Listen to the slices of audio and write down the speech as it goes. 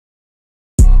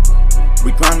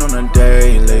We grind on a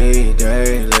daily,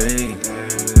 daily.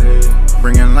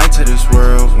 Bringing light to this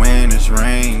world when it's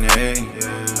raining.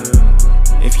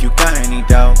 If you got any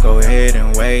doubt, go ahead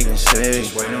and wait and see.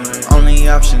 Only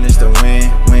option is to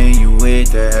win when you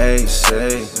with the AC.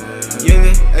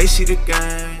 Yeah, AC the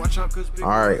game. Watch out, cause All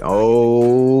right.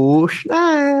 Oh,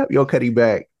 snap. Yo, Cuddy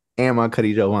back. And my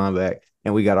Cuddy Jovan back.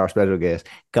 And we got our special guest.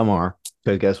 Come on.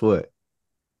 Because guess what?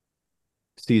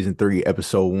 Season 3,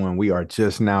 episode 1. We are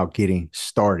just now getting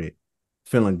started.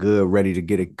 Feeling good, ready to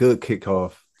get a good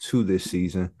kickoff to this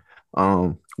season.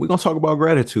 We're going to talk about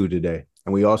gratitude today.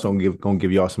 And we also going to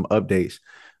give y'all some updates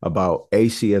about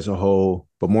AC as a whole,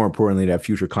 but more importantly, that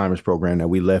Future Climbers program that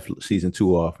we left season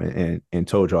 2 off and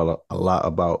told y'all a lot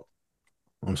about.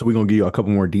 So we're going to give you a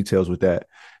couple more details with that,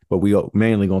 but we are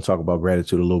mainly going to talk about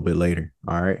gratitude a little bit later.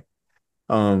 All right.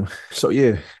 So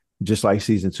yeah, just like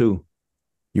season 2,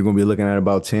 you're going to be looking at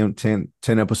about 10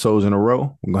 episodes in a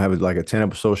row. We're going to have like a 10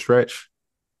 episode stretch,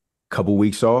 couple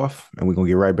weeks off, and we're going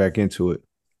to get right back into it.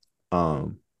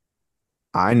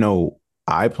 I know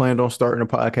I planned on starting the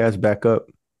podcast back up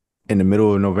in the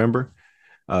middle of November,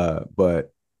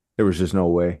 but there was just no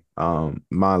way.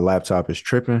 My laptop is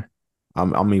tripping.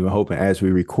 I'm even hoping as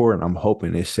we record, I'm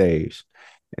hoping it saves.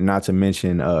 And not to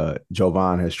mention,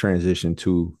 Jovan has transitioned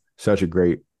to such a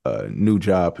great new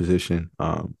job position.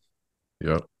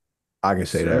 Yep. I can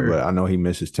say that, but I know he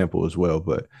misses Temple as well.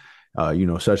 But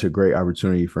such a great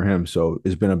opportunity for him. So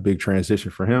it's been a big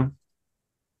transition for him.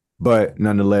 But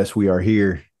nonetheless, we are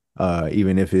here,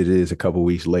 even if it is a couple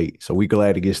weeks late. So we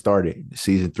glad to get started.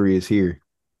 Season 3 is here.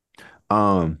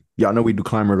 Y'all know we do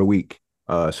Climber of the Week.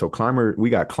 We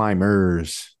got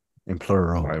climbers in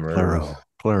plural.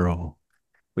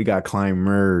 We got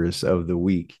climbers of the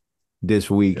week this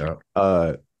week. Yeah.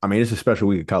 It's a special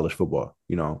week of college football.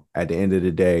 At the end of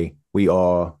the day, we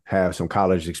all have some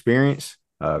college experience.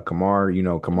 Kamar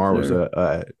was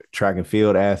a track and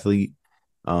field athlete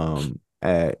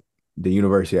at the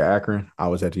University of Akron. I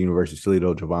was at the University of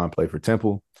Toledo. Jovan played for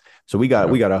Temple. So we got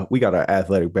an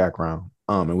athletic background.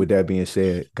 And with that being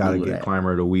said, gotta get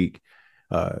Climber of the Week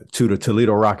to the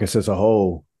Toledo Rockets as a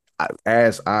whole.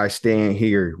 As I stand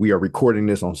here, we are recording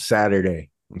this on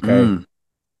Saturday. Okay.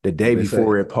 The day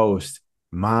before it posts,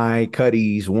 my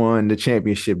Cuddies won the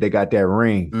championship. They got that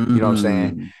ring. You know what I'm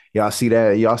saying? Y'all see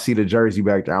that? Y'all see the jersey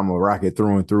back there? I'm a Rocket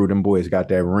through and through. Them boys got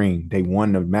that ring. They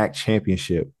won the MAC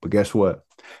championship. But guess what?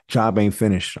 Job ain't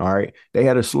finished. All right. They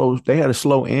had a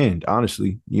slow end,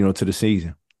 honestly, to the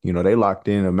season. They locked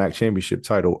in a MAC championship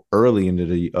title early into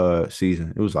the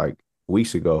season. It was like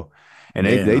weeks ago. And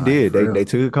they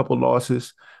took a couple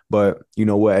losses. But you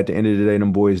know what? At the end of the day,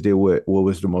 them boys did what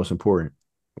was the most important,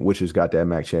 which is got that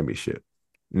MAC championship.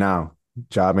 Now,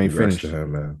 job ain't finished.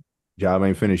 Job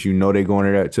ain't finished. They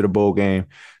going to the bowl game.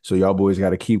 So y'all boys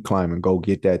got to keep climbing. Go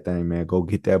get that thing, man. Go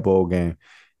get that bowl game.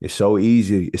 It's so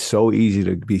easy. It's so easy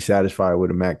to be satisfied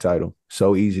with a MAC title.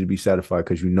 So easy to be satisfied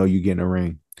because you're getting a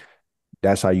ring.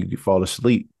 That's how you fall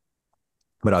asleep.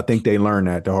 But I think they learned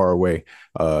that the hard way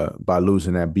by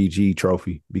losing that BG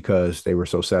trophy because they were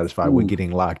so satisfied with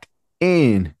getting locked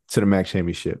in to the MAC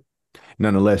championship.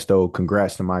 Nonetheless, though,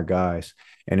 congrats to my guys.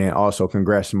 And then also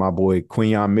congrats to my boy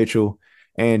Quinyon Mitchell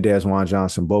and Desjuan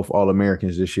Johnson, both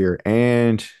All-Americans this year,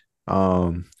 and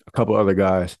a couple other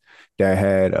guys that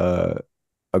had a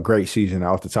great season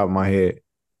off the top of my head.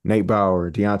 Nate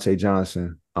Bauer, Deontay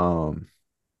Johnson,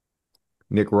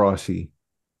 Nick Rossi,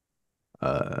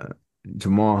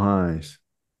 Jamal Hines,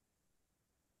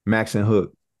 Max and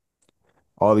Hook.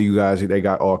 All of you guys, they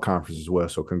got all conference as well.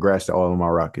 So congrats to all of my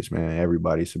Rockets, man.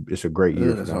 Everybody, it's a great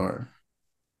year. That's hard.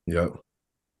 Yep.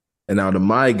 And now to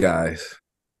my guys,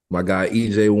 my guy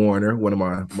EJ Warner, one of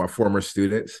my former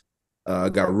students,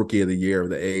 got Rookie of the Year of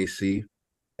the AAC,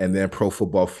 and then Pro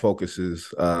Football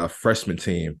Focus's freshman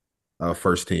team,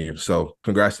 first team. So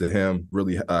congrats to him.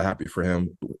 Really happy for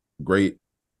him. Great,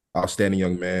 outstanding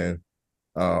young man.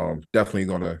 Definitely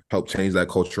going to help change that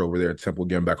culture over there at Temple,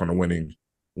 getting back on the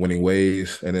winning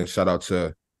ways. And then shout out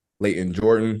to Leighton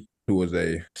Jordan, who was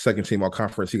a second team all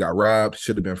conference. He got robbed,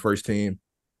 should have been first team.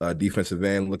 Defensive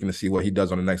end, looking to see what he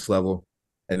does on the next level.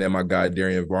 And then my guy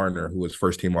Darian Varner, who was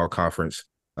first team all conference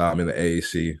in the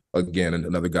AAC. Again,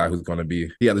 another guy who's going to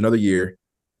he had another year,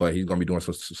 but he's going to be doing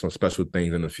some special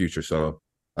things in the future. So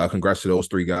congrats to those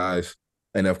 3 guys.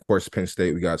 And of course, Penn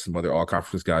State, we got some other all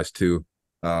conference guys too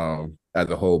as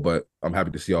a whole. But I'm happy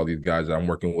to see all these guys that I'm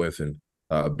working with and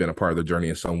been a part of the journey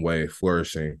in some way,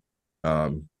 flourishing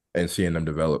and seeing them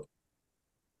develop.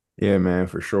 Yeah, man,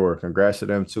 for sure. Congrats to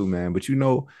them too, man. But you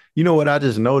know what I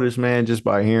just noticed, man, just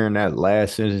by hearing that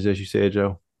last sentence that you said,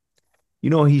 Joe.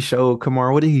 He showed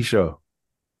Kamar. What did he show?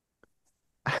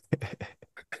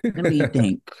 Let me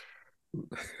think.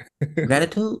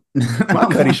 Gratitude. My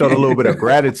Cuddy showed a little bit of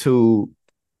gratitude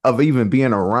of even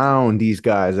being around these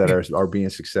guys that are being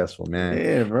successful, man.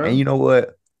 Yeah, bro. And you know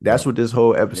what? That's what this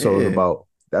whole episode is Yeah. about.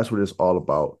 That's what it's all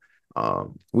about.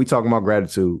 We talking about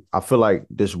gratitude. I feel like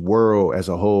this world as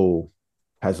a whole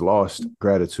has lost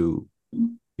gratitude.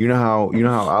 You know how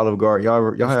Olive Garden,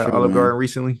 y'all That's had true, Olive man. Garden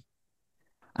recently?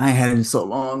 I ain't had it in so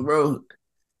long, bro.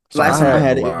 So I Last time I had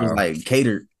had it was like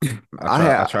catered.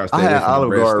 I try to I stay away had from the Olive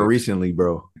Garden breadsticks. recently,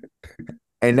 bro.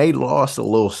 And they lost a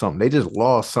little something. They just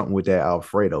lost something with that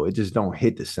Alfredo. It just don't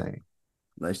hit the same.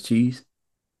 Less cheese.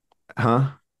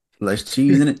 Huh? Less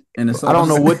cheese in it in the I don't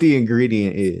sauce. know what the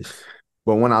ingredient is,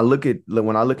 but when I look at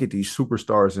these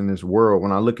superstars in this world,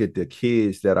 when I look at the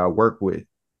kids that I work with,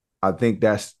 I think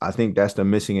that's the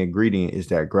missing ingredient is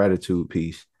that gratitude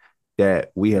piece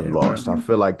that we have Yeah, lost. bro. I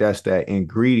feel like that's that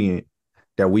ingredient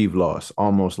that we've lost,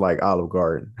 almost like Olive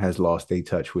Garden has lost a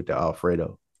touch with the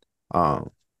Alfredo. Um,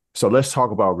 so let's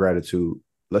talk about gratitude.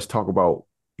 Let's talk about,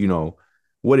 you know,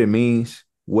 what it means,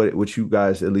 what you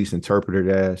guys at least interpret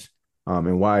it as,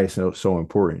 and why it's so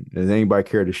important. Does anybody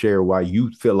care to share why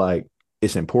you feel like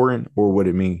it's important or what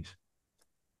it means?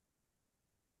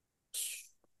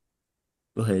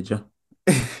 Go ahead, Joe.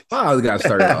 I got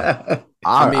started off.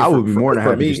 I mean, I would be more than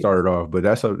for happy to me, start it off, but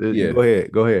that's yeah, go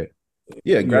ahead. Go ahead.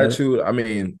 yeah, You got it. gratitude. I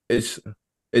mean, it's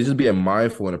just being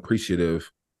mindful and appreciative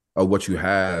of what you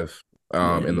have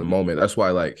Yeah. in the moment. That's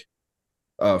why, like,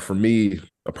 for me,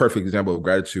 a perfect example of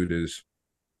gratitude is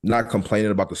not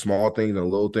complaining about the small things and the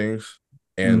little things.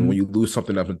 And when you lose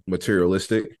something that's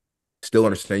materialistic, still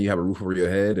understand you have a roof over your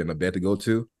head and a bed to go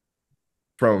to.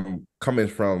 From coming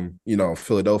from,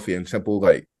 Philadelphia and Temple,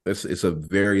 like it's a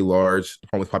very large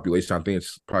homeless population. I think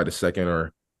it's probably the second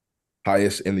or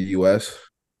highest in the US.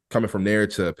 Coming from there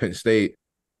to Penn State,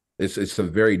 it's a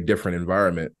very different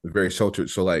environment, very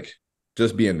sheltered. So like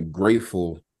just being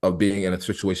grateful of being in a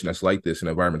situation that's like this, an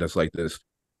environment that's like this,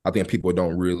 I think people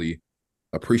don't really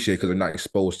appreciate because they're not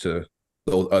exposed to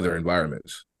those other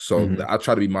environments. So Mhm. I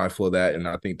try to be mindful of that, and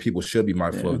I think people should be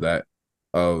mindful Yeah. of that,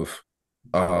 of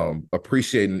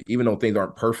appreciating, even though things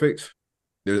aren't perfect,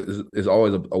 there's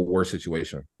always a worse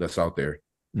situation that's out there.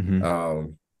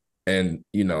 Mhm. And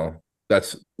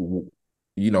that's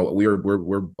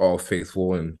we're all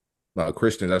faithful and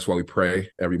Christians. That's why we pray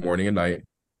every morning and night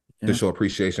to Yeah. show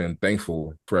appreciation and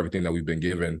thankful for everything that we've been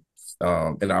given,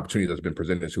 and the opportunity that's been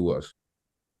presented to us.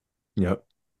 Yep.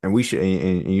 And we should,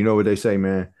 and you know what they say,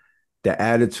 man, the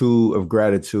attitude of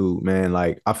gratitude, man.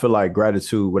 Like I feel like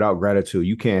gratitude, without gratitude,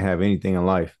 you can't have anything in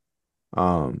life.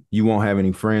 You won't have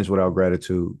any friends without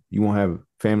gratitude. You won't have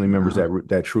family members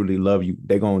that truly love you.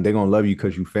 They're gonna love you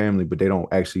because you family, but they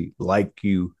don't actually like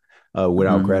you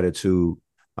without Mhm. gratitude.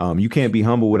 You can't be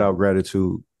humble without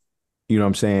gratitude. You know what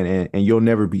I'm saying? And you'll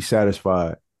never be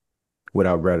satisfied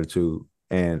without gratitude.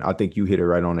 And I think you hit it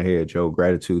right on the head, Joe.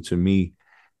 Gratitude to me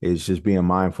is just being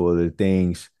mindful of the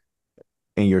things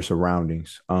in your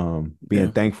surroundings. Being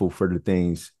Yeah. thankful for the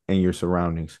things in your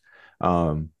surroundings.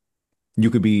 Um, you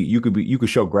could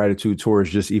show gratitude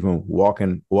towards just even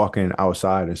walking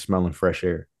outside and smelling fresh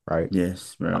air, right?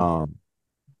 Yes, bro.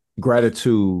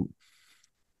 Gratitude,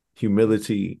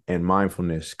 humility, and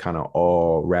mindfulness kind of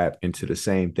all wrap into the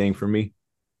same thing for me.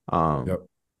 Um, Yep.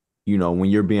 when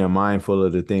you're being mindful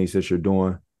of the things that you're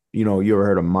doing, you ever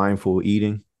heard of mindful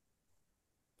eating?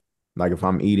 Like if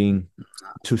I'm eating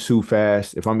too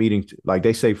fast, if I'm eating, like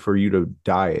they say for you to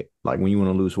diet, like when you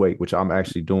want to lose weight, which I'm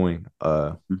actually doing,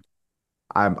 I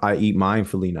eat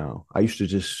mindfully now. I used to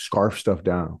just scarf stuff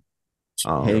down.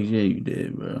 Heck yeah, you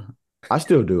did, bro. I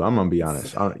still do. I'm gonna be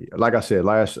honest. Like I said,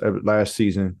 last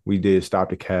season we did Stop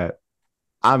the Cap.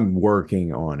 I'm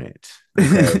working on it.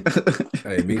 Okay.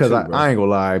 Hey, me Because too, bro. I ain't gonna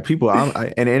lie, people,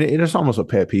 and it's almost a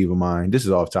pet peeve of mine. This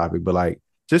is off topic, but like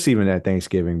just even at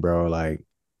Thanksgiving, bro, like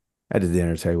at the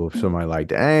dinner table, if somebody like,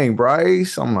 dang,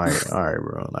 Bryce, I'm like, all right,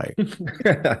 bro, like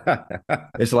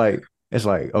it's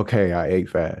like, okay, I ate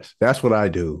fast. That's what I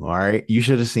do. All right. You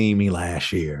should have seen me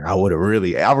last year. I would have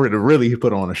really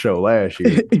put on a show last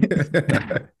year.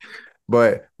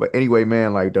 But anyway,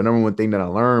 man, like the number one thing that I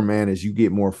learned, man, is you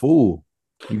get more full.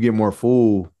 You get more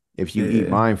full if you eat Yeah.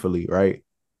 mindfully, right?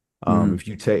 Mhm.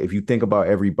 If you think about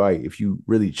every bite, if you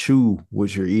really chew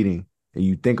what you're eating and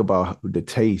you think about the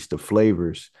taste, the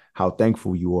flavors, how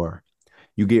thankful you are,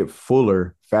 you get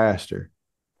fuller faster.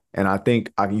 And I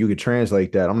think you could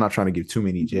translate that. I'm not trying to give too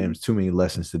many gems, too many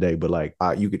lessons today, but like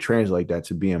you could translate that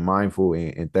to being mindful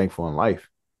and thankful in life.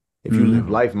 If you live Mhm.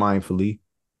 life mindfully,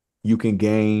 you can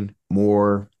gain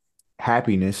more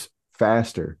happiness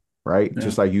faster, right? Yeah.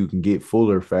 Just like you can get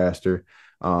fuller faster.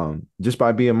 just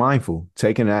by being mindful,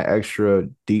 taking that extra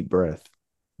deep breath,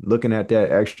 looking at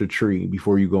that extra tree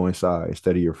before you go inside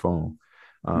instead of your phone.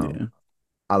 Yeah.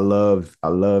 I love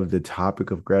the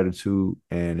topic of gratitude,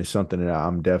 and it's something that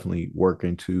I'm definitely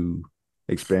working to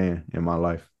expand in my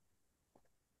life.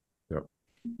 Yep.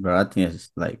 Bro, I think it's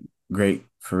like great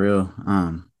for real.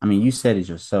 I mean, you said it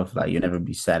yourself, like you'll never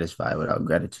be satisfied without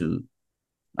gratitude.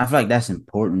 I feel like that's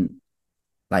important,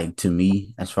 like to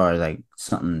me, as far as like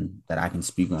something that I can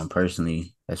speak on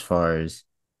personally, as far as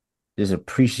just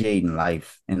appreciating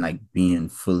life and like being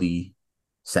fully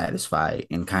satisfied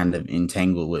and kind of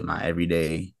entangled with my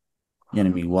everyday, you know what I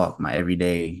mean, walk, my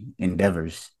everyday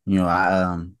endeavors.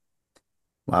 While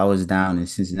I was down in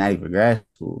Cincinnati for grad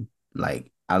school,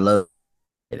 like I love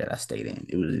that I stayed in.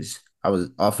 I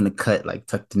was off in the cut, like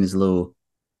tucked in this little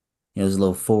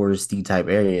foresty type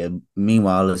area.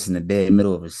 Meanwhile, it's in the dead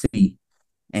middle of a city.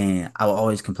 And I would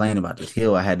always complain about this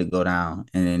hill I had to go down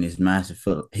and then this massive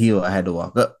hill I had to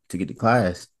walk up to get to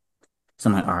class. So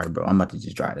I'm like, all right, bro, I'm about to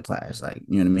just drive to class. Like,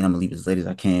 you know what I mean? I'm gonna leave as late as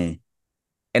I can.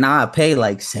 And I pay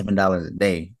like $7 a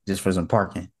day just for some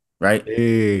parking, right?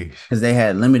 Hey, Because they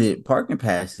had limited parking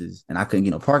passes and I couldn't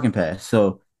get no parking pass.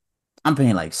 So I'm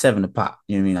paying like 7 a pop.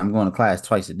 You know what I mean? I'm going to class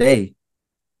twice a day.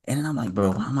 And then I'm like,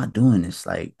 bro, why am I doing this?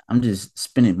 Like, I'm just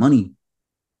spending money.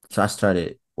 So I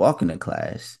started walking to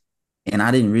class. And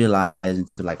I didn't realize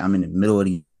until like I'm in the middle of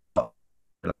the I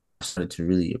started to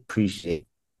really appreciate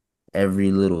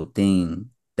every little thing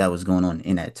that was going on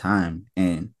in that time.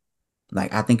 And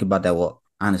like I think about that walk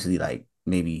honestly, like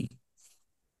maybe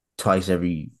twice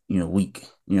every, week,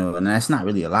 and that's not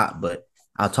really a lot, but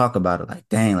I'll talk about it like,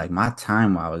 dang, like my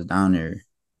time while I was down there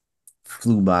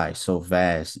flew by so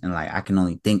fast. And like I can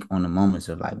only think on the moments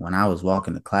of like when I was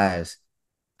walking to class,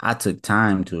 I took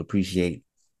time to appreciate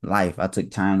life. I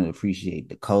took time to appreciate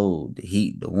the cold, the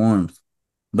heat, the warmth.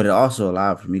 But it also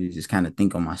allowed for me to just kind of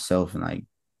think on myself and like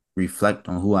reflect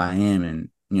on who I am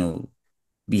and,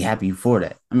 be happy for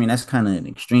that. I mean, that's kind of an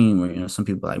extreme where, some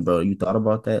people are like, bro, you thought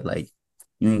about that? Like,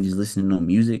 you ain't just listening to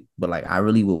music. But like, I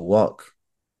really would walk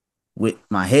with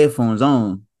my headphones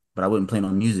on, but I wouldn't play no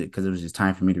music because it was just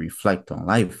time for me to reflect on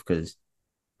life. Because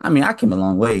I mean, I came a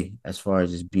long way as far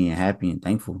as just being happy and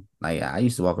thankful. Like, I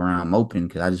used to walk around moping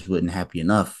because I just wasn't happy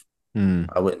enough.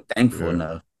 I wasn't thankful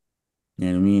enough. You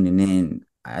know what I mean? And then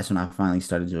that's when I finally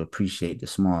started to appreciate the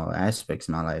small aspects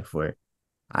in my life where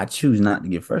I choose not to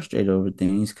get frustrated over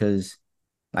things because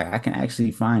like I can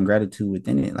actually find gratitude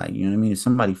within it. Like, you know what I mean? If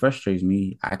somebody frustrates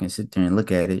me, I can sit there and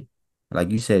look at it.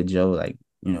 Like you said, Joe, like,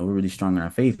 we're really strong in our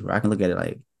faith, where I can look at it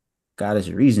like God is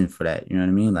a reason for that. You know what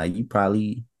I mean? Like you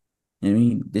probably, you know what I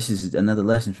mean? This is another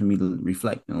lesson for me to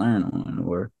reflect and learn on,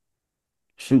 or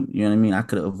shoot, you know what I mean? I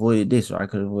could have avoided this or I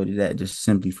could have avoided that just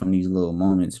simply from these little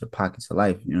moments or pockets of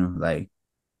life, like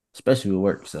especially with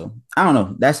work. So I don't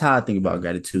know. That's how I think about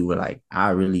gratitude. Where like I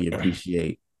really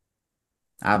appreciate.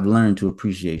 I've learned to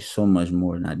appreciate so much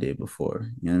more than I did before.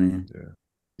 You know what I mean? Yeah.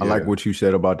 I like what you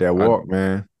said about that walk,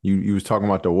 man. You was talking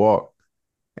about the walk,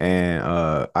 and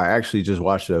I actually just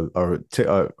watched a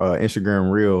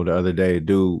Instagram reel the other day. It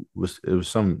was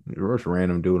some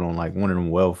random dude on like one of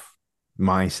them wealth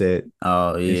mindset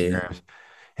Oh yeah. Instagrams.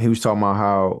 And he was talking about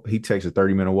how he takes a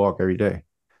 30-minute walk every day.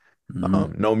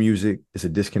 No music. It's a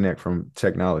disconnect from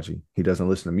technology. He doesn't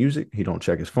listen to music. He don't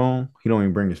check his phone. He don't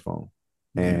even bring his phone.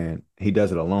 And he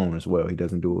does it alone as well. He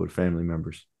doesn't do it with family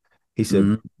members. He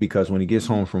said because when he gets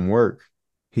home from work,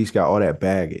 he's got all that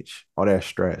baggage, all that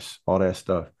stress, all that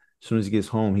stuff. As soon as he gets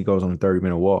home, he goes on a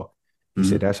 30-minute walk. He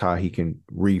said that's how he can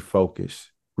refocus,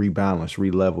 rebalance,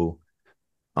 relevel,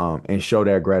 and show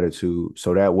that gratitude.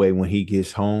 So that way when he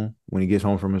gets home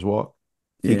from his walk,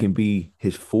 he can be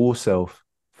his full self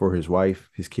for his wife,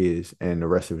 his kids, and the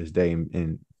rest of his day,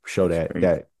 and show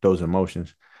that those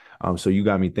emotions. So you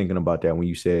got me thinking about that when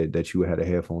you said that you had the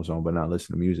headphones on but not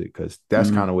listen to music, because that's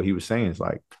kind of what he was saying. It's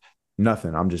like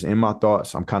nothing. I'm just in my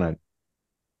thoughts. I'm kind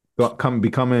of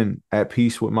becoming at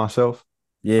peace with myself.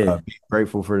 Yeah. Be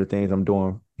grateful for the things I'm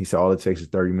doing. He said all it takes is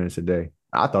 30 minutes a day.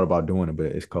 I thought about doing it, but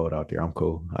it's cold out there. I'm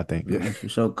cool, I think. Yeah,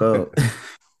 it's so cold.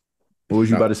 What was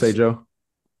you about to say, Joe?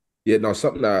 Yeah, no,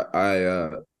 something that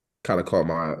I kind of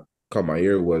caught my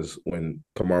ear was when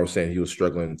Kamar was saying he was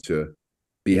struggling to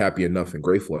be happy enough and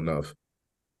grateful enough.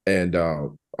 And I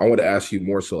want to ask you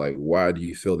more so, like, why do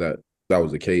you feel that that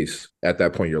was the case at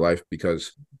that point in your life?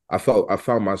 Because I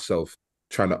found myself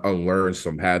trying to unlearn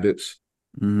some habits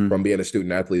from being a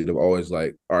student athlete of always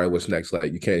like, all right, what's next?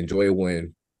 Like, you can't enjoy a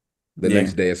win. The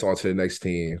next day, it's on to the next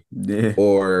team. Yeah.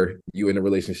 Or you in a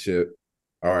relationship.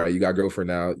 All right, you got a girlfriend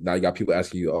now. Now you got people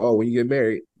asking you, oh, when you get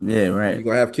married, Yeah, right. you're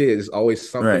going to have kids. It's always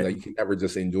something Right. that you can never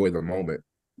just enjoy the moment.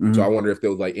 So I wonder if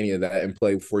there was like any of that in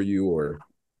play for you, or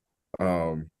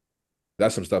um,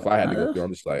 that's some stuff I had to go through.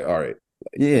 I'm just like, all right,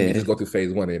 let me just go through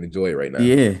phase one and enjoy it right now.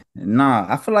 Yeah, nah,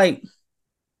 I feel like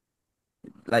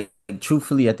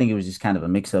truthfully, I think it was just kind of a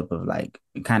mix up of like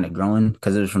kind of growing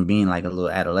because it was from being like a little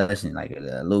adolescent, like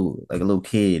a little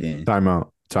kid. And time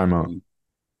out.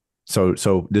 So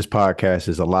this podcast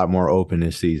is a lot more open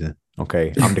this season.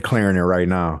 Okay, I'm declaring it right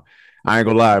now. I ain't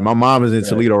gonna lie. My mom is in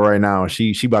Toledo right now.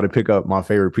 She about to pick up my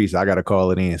favorite piece. I gotta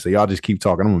call it in. So y'all just keep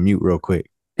talking. I'm gonna mute real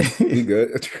quick. You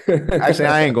good? Actually,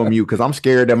 I ain't gonna mute because I'm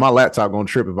scared that my laptop gonna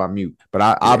trip if I mute.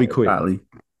 But I'll be quick. Probably.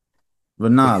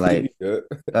 But nah, like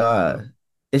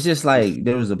it's just like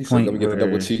there was a point where get the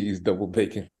double cheese, double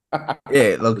bacon.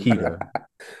 Yeah, low key.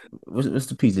 What's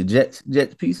the pizza? Jets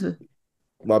pizza?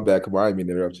 My bad. Come on, I didn't mean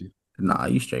to interrupt you. Nah,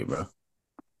 you straight, bro.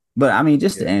 But I mean,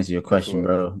 just to answer your question,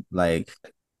 bro, like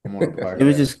it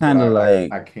was just kind of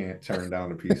like I can't turn down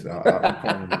the pizza. I'm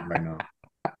calling it right now.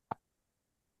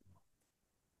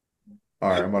 All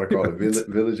right, I'm about to call it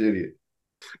Village Idiot.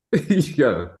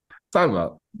 Yeah, time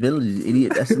out. Village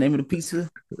Idiot. That's the name of the pizza.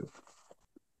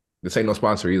 This ain't no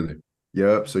sponsor either.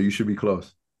 Yep. So you should be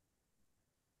close.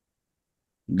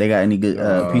 They got any good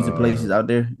pizza places out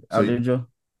there, Joe?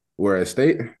 Where at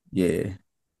State? Yeah,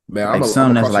 man. Like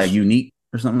some that's like unique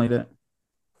or something like that.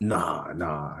 Nah.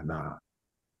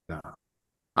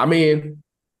 I mean,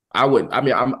 I wouldn't. I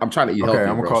mean, I'm trying to eat healthy.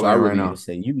 I'm gonna call it right now.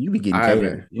 Say you be getting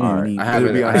catered. I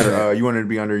haven't. You wanted to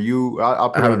be under you.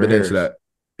 I'll put I haven't been into that.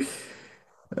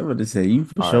 I'm about to say you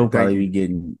for sure probably be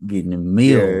getting a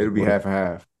meal. Yeah, it'll be half and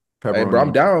half. Hey, bro,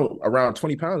 I'm down around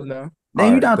 20 pounds now.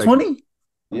 Damn, you down 20?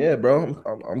 Yeah, bro.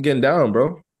 I'm getting down,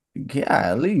 bro.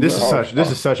 Golly, this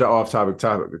is such an off-topic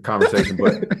conversation,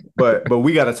 but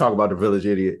we got to talk about the Village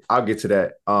Idiot. I'll get to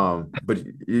that. But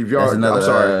if y'all, I'm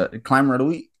sorry, climber of the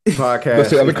week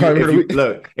podcast.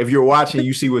 Look, if you're watching,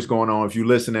 you see what's going on. If you're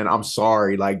listening, I'm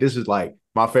sorry. Like this is like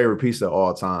my favorite pizza of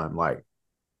all time. Like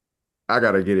I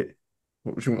gotta get it.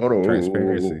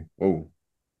 Transparency. Oh,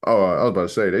 I was about to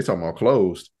say they talking about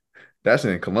closed. That's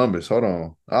in Columbus. Hold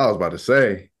on, I was about to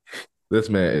say. This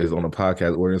man is on a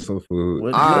podcast ordering some food.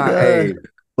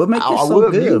 What makes it so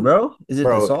good, bro? Is it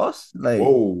the sauce? Like,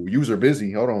 whoa, user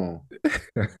busy. Hold on.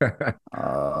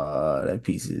 That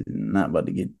piece is not about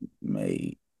to get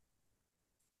made.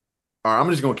 All right, I'm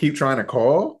just gonna keep trying to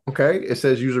call. Okay, it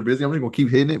says user busy. I'm just gonna keep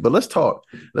hitting it. But let's talk.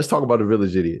 Let's talk about the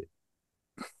Village Idiot.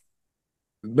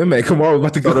 Man, come on, we're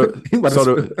about to go. Let's talk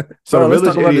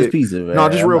about this pizza, man. No,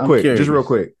 just real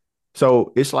quick.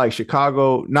 So it's like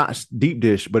Chicago, not deep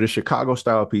dish, but it's Chicago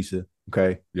style pizza.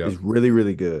 Okay. Yep. It's really,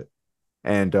 really good.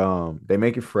 And they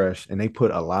make it fresh and they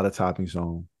put a lot of toppings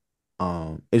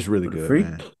on. It's really good,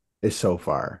 man. It's so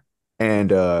fire.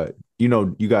 And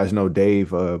you guys know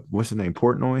Dave, what's his name?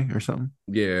 Portnoy or something?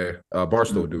 Yeah,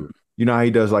 Barstool dude. You know how he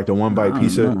does like the one bite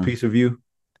pizza view?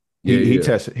 He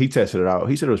tested it out.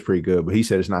 He said it was pretty good, but he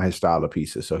said it's not his style of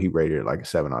pizza. So he rated it like a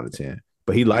 7 out of 10.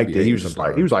 But he liked it. He was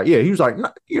like,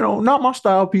 not my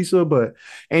style pizza, but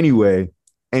anyway.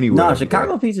 No,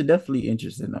 Chicago pizza definitely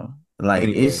interesting though. Like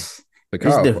it's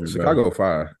different. Chicago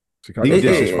fire. Chicago dish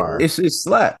is fire. It's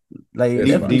slap. Like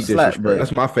it's deep slap, but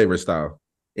that's my favorite style.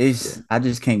 I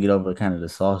just can't get over kind of the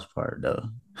sauce part though.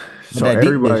 So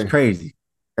everybody's crazy.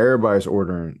 Everybody's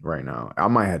ordering right now. I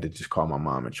might have to just call my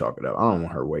mom and chalk it up. I don't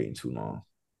want her waiting too long.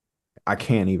 I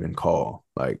can't even call.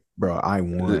 Like, bro, I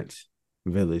want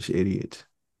Village Idiot.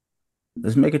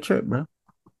 Let's make a trip, bro.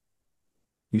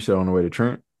 You said on the way to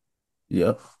Trent?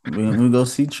 Yep. We're gonna go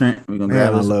see Trent. We're gonna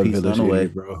grab us a pizza on the way,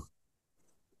 bro.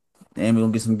 And we're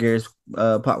gonna get some Garrett's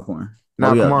popcorn.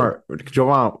 Now, Kamar,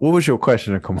 Jovan, what was your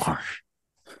question to Kamar?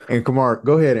 And Kamar,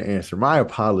 go ahead and answer. My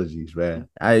apologies, man.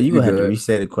 You gonna have to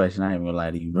reset the question. I ain't gonna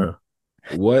lie to you, bro.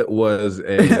 What was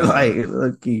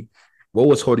what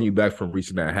was holding you back from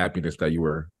reaching that happiness that you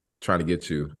were trying to get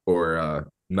to, or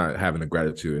not having the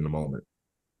gratitude in the moment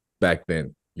back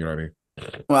then? You know what I mean?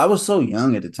 Well, I was so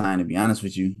young at the time, to be honest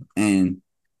with you, and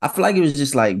I feel like it was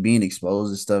just like being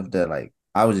exposed to stuff that like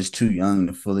I was just too young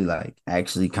to fully like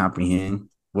actually comprehend.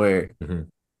 Where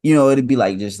it'd be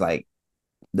like just like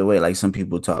the way like some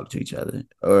people talk to each other,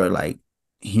 or like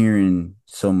hearing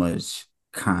so much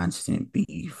constant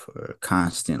beef or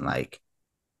constant like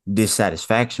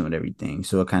dissatisfaction with everything.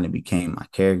 So it kind of became my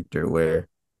character, where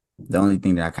the only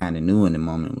thing that I kind of knew in the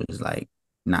moment was like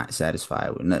not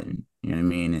satisfied with nothing. You know what I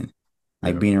mean? And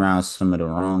like being around some of the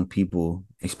wrong people,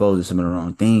 exposed to some of the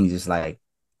wrong things, it's like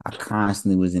I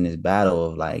constantly was in this battle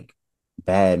of like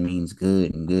bad means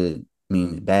good and good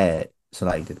means bad. So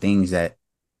like the things that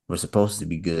were supposed to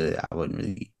be good, I wasn't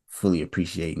really fully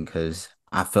appreciating because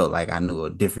I felt like I knew a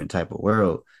different type of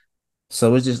world.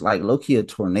 So it's just like low key a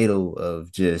tornado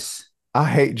of just I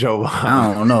hate Joe I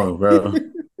Biden. don't know, bro.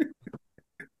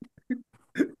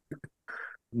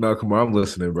 No, come on, I'm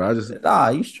listening, bro. I just Nah,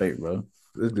 you straight, bro.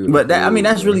 this dude a But that I mean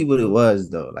fool, that's man. really what it was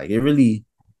though. Like it really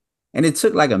and it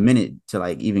took like a minute to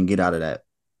like even get out of that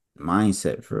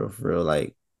mindset for real,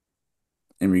 like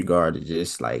in regard to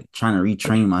just like trying to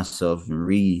retrain myself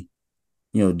and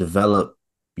develop,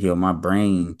 my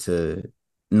brain to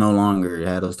no longer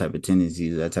have those type of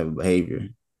tendencies, that type of behavior.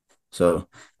 So,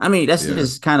 I mean, that's Yeah,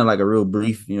 just kind of like a real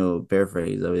brief,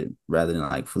 paraphrase of it rather than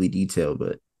like fully detailed,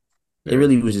 but it yeah.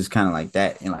 really was just kind of like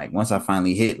that. And like once I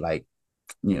finally hit like,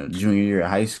 junior year of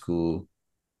high school,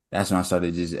 that's when I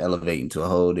started just elevating to a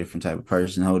whole different type of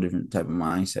person, whole different type of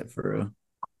mindset for real.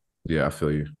 Yeah, I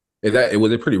feel you.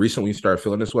 Was it pretty recent when you started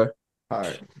feeling this way? All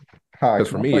right. All right, Because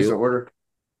can for I me, place an order?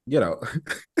 you know,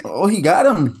 Oh, he got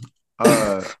him.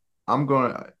 Uh, I'm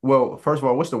going. Well, first of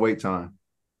all, what's the wait time?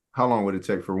 How long would it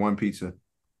take for one pizza?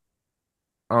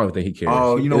 I don't think he cares.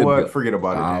 Oh, He you know it'd be what? an Forget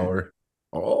about it then. hour.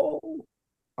 Oh,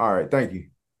 All right, thank you.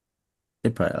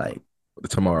 It probably like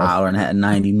tomorrow. hour and a half,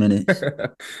 90 minutes.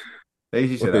 He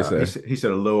What said they say? he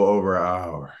said a little over an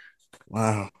hour.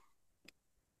 Wow.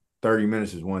 30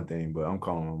 minutes is one thing, but I'm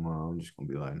calling my mom. I'm just gonna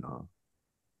be like, no.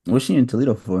 What's she in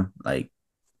Toledo for? Like,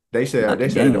 not the They said the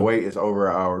game. wait is over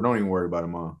an hour. Don't even worry about it,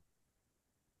 mom.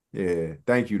 Yeah,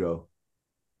 thank you though.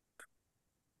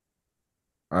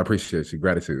 I appreciate you.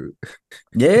 Gratitude.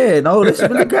 Yeah, no, that's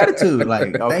really gratitude.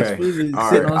 Like, thanks Okay. for even All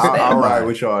sitting right. on I'll ride standby.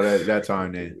 with y'all that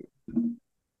time then.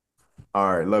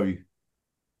 All right, love you.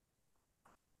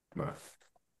 Bye.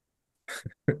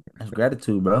 That's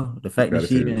gratitude, bro. The fact that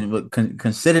she Gratitude. even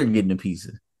considered getting a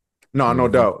pizza. No, no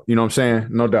Hmm. doubt. You know what I'm saying?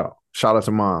 No doubt. Shout out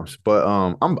to moms. But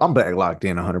I'm back locked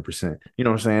in 100%. You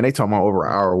know what I'm saying? They talking about over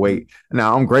an hour wait.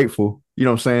 Now I'm grateful. You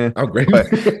know what I'm saying? I'm great. But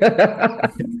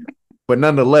but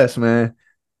nonetheless, man,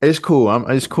 it's cool.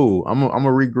 It's cool. I'm gonna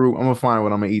regroup. I'm gonna find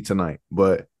what I'm gonna eat tonight.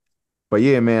 But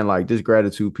yeah, man, like this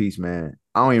gratitude piece, man.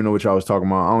 I don't even know what y'all was talking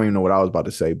about. I don't even know what I was about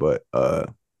to say, but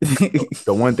the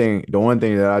one thing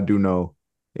that I do know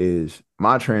is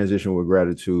my transition with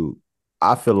gratitude.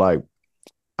 I feel like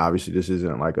obviously this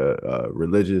isn't like a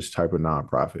religious type of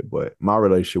nonprofit, but my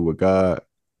relationship with God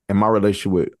and my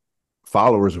relationship with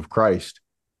followers of Christ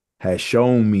has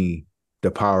shown me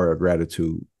the power of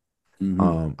gratitude.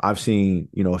 Hmm. I've seen,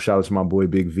 shout out to my boy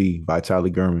Big V,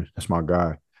 Vitaly Gurman. That's my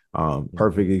guy.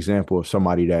 Perfect example of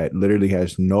somebody that literally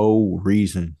has no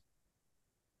reason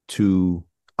to,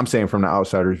 I'm saying from the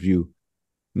outsider's view,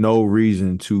 no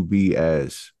reason to be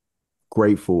as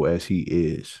grateful as he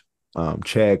is.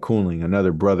 Chad Cooling,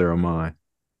 another brother of mine,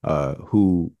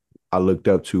 who I looked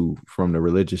up to from the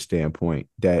religious standpoint,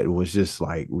 that was just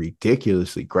like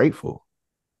ridiculously grateful.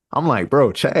 I'm like,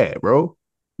 bro, Chad, bro,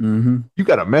 Hmm. you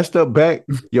got a messed up back,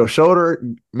 your shoulder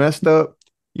messed up.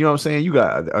 You know what I'm saying? You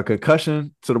got a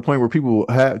concussion to the point where people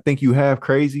think you have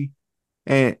crazy,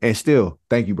 and still,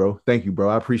 thank you, bro. Thank you, bro.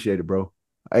 I appreciate it, bro.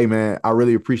 Hey, man, I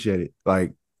really appreciate it.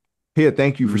 Like, here,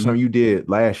 thank you for Hmm. something you did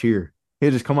last year.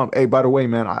 He'll just come up. Hey, by the way,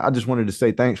 man, I just wanted to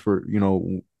say thanks for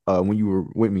when you were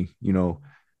with me.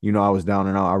 I was down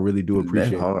and out. I really do That's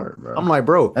appreciate it. hard, bro. I'm like,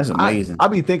 bro, That's amazing. I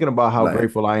be thinking about how Like,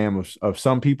 grateful I am of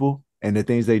some people and the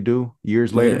things they do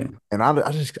years yeah, later, and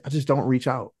I just don't reach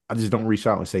out. I just don't reach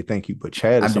out and say thank you. But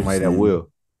Chad I is do the somebody that same.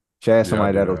 will. Chad, Yeah, I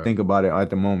somebody do that'll that. think about it at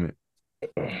the moment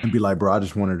and be like, bro, I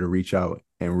just wanted to reach out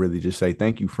and really just say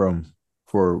thank you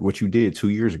for what you did 2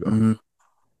 years ago. Hmm.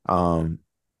 Um,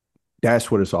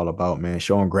 that's what it's all about, man.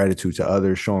 Showing gratitude to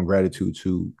others, showing gratitude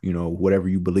to, whatever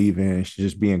you believe in,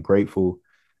 just being grateful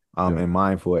Yeah. and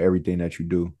mindful of everything that you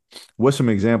do. What's some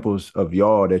examples of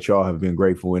y'all that y'all have been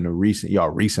grateful in the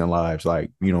recent lives,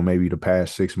 like, maybe the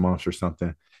past 6 months or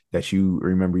something that you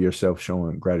remember yourself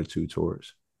showing gratitude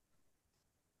towards?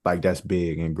 Like that's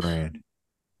big and grand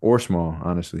or small,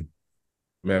 honestly.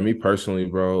 Man, me personally,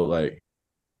 bro, like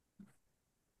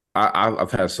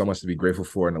I've had so much to be grateful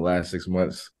for in the last 6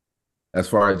 months. As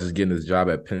far as just getting this job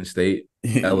at Penn State,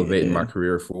 elevating my Yeah.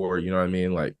 career forward, you know what I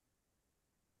mean? Like,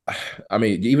 I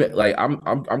mean, even like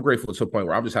I'm grateful to a point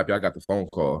where I'm just happy I got the phone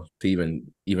call to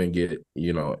even get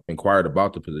inquired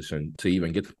about the position to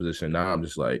even get the position. Now I'm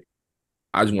just like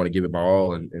I just want to give it my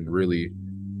all and really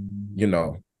you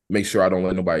know make sure I don't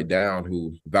let nobody down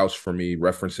who vouch for me,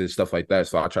 references, stuff like that.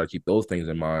 So I try to keep those things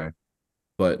in mind.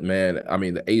 But man, I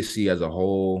mean the AC as a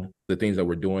whole, the things that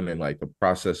we're doing and like the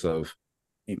process of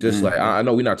just like Man. I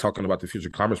know we're not talking about the future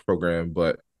commerce program,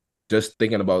 but just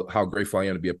thinking about how grateful I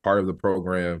am to be a part of the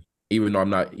program, even though I'm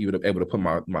not even able to put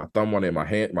my thumb on it, my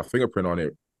hand, my fingerprint on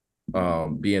it,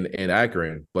 being in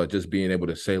Akron, but just being able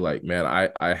to say like, man,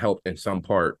 I helped in some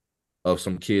part of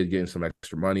some kid getting some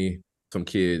extra money, some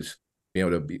kids being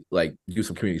able to be like do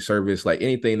some community service, like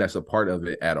anything that's a part of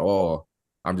it at all.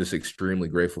 I'm just extremely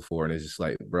grateful for, and it's just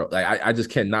like, bro, like I just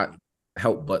cannot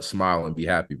help but smile and be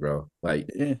happy, bro. Like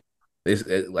Yeah.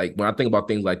 like when I think about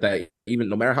things like that, even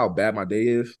no matter how bad my day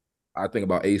is, I think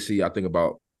about AC. I think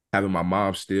about having my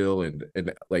mom still, and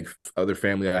like other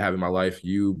family I have in my life,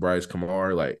 you, Bryce,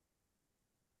 Kamar, like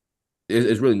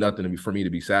it's really nothing to be for me to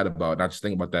be sad about. And I just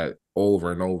think about that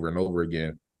over and over and over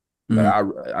again. Like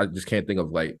Mhm. I just can't think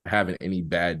of like having any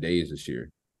bad days this year.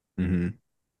 Mm-hmm.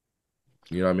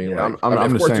 You know what I mean? Yeah, Like I'm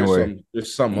of the course same way.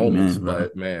 there's some moments, Amen, bro.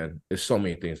 but man, there's so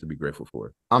many things to be grateful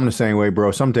for. I'm the same way,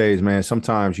 bro. Some days, man,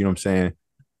 sometimes, you know what I'm saying?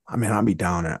 I mean, I'll be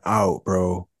down and out,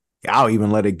 bro. I'll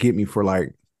even let it get me for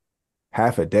like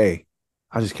half a day.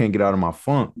 I just can't get out of my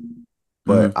funk.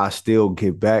 But Mhm. I still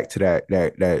get back to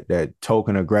that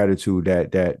token of gratitude,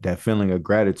 that feeling of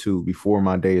gratitude before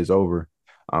my day is over.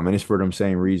 And it's for them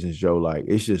same reasons, Joe. Like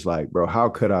it's just like, bro, how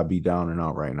could I be down and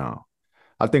out right now?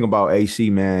 I think about AC,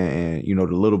 man, and you know,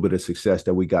 the little bit of success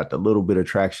that we got, the little bit of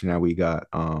traction that we got.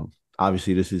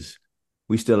 Obviously this is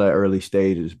we still at early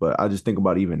stages, but I just think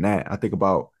about even that. I think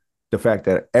about the fact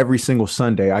that every single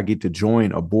Sunday I get to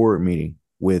join a board meeting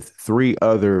with three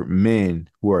other men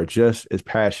who are just as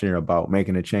passionate about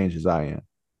making a change as I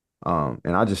am.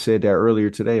 And I just said that earlier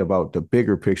today about the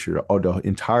bigger picture of the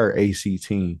entire AC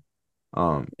team.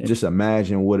 Just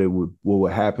imagine what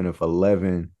would happen if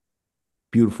 11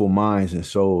 beautiful minds and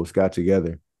souls got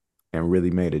together and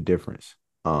really made a difference.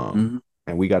 Mhm.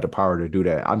 And we got the power to do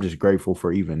that. I'm just grateful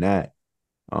for even that.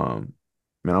 Um,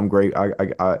 man, I'm great.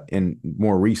 And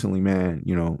more recently, man,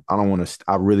 you know,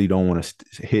 I really don't want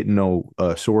to hit no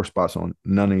sore spots on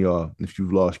none of y'all if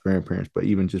you've lost grandparents, but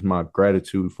even just my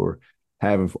gratitude for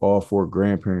having all four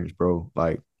grandparents, bro.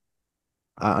 Like,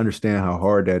 I understand how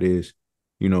hard that is,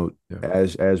 you know, Yeah.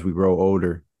 as we grow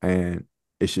older. And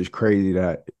it's just crazy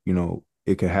that, you know,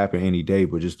 it could happen any day,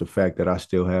 but just the fact that I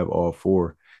still have all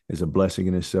four is a blessing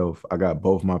in itself. I got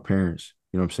both my parents,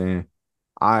 you know what I'm saying?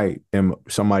 I am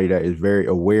somebody that is very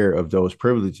aware of those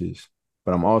privileges,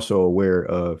 but I'm also aware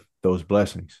of those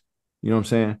blessings. You know what I'm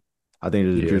saying? I think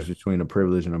there's a Yeah. difference between a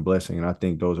privilege and a blessing, and I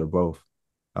think those are both.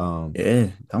 Um, Yeah.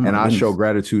 Oh and my I show goodness.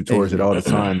 gratitude towards it Hey. all the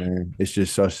time, man.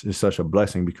 It's such a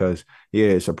blessing because yeah,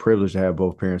 it's a privilege to have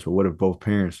both parents. But what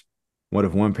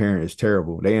if one parent is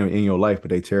terrible? They in your life, but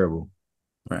they terrible.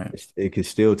 Right. It could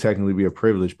still technically be a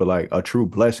privilege, but like a true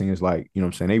blessing is like, you know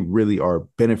what I'm saying? They really are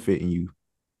benefiting you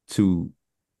to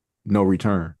no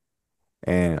return.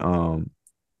 And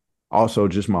also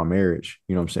just my marriage,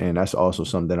 you know what I'm saying? That's also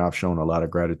something that I've shown a lot of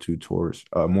gratitude towards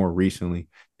more recently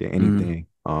than Mhm. anything.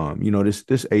 You know,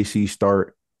 this AC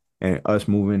start and us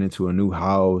moving into a new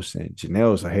house, and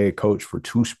Janelle's a head coach for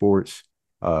two sports,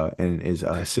 and is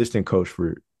an assistant coach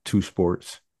for two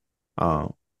sports.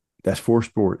 Um, that's four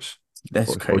sports,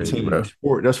 That's four crazy, bro.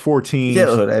 teams.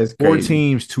 That's Yo, that's four crazy.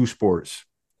 teams, two sports.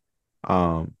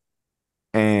 Um,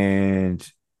 and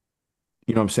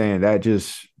you know what I'm saying? That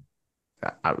just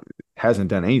I, hasn't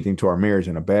done anything to our marriage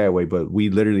in a bad way, but we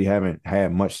literally haven't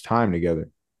had much time together.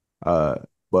 Uh,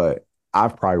 but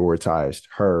I've prioritized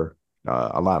her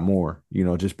a lot more, you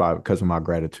know, just because of my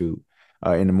gratitude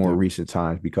in the more Yeah. recent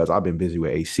times because I've been busy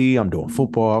with AC. I'm doing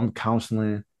football, I'm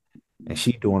counseling, and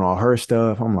she doing all her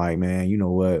stuff. I'm like, man, you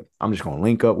know what? I'm just gonna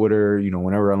link up with her. You know,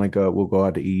 whenever I link up, we'll go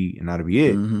out to eat, and that'll be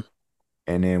it. Mhm.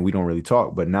 And then we don't really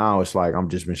talk. But now it's like I'm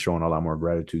just been showing a lot more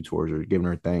gratitude towards her, giving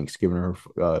her thanks, giving her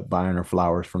buying her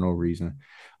flowers for no reason,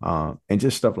 and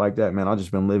just stuff like that. Man, I've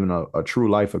just been living a true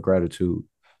life of gratitude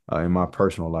in my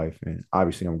personal life, and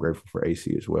obviously I'm grateful for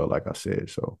AC as well, like I said.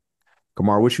 So,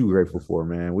 Kamar, what you grateful for,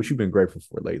 man? What you been grateful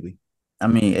for lately? I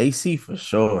mean, AC for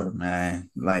sure, man.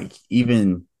 Like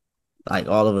even like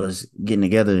all of us getting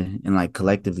together and like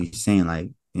collectively saying like,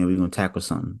 we're gonna tackle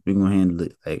something. We're gonna handle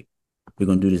it. Like we're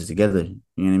gonna do this together. You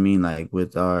know what I mean? Like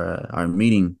with our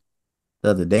meeting the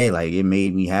other day, like it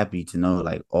made me happy to know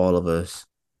like all of us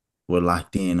were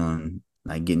locked in on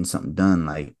like getting something done.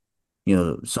 Like,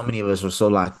 so many of us were so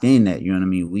locked in that, you know what I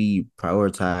mean, we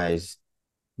prioritize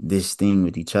this thing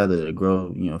with each other to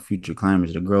grow, future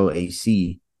climbers, to grow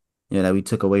AC, that we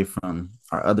took away from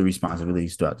our other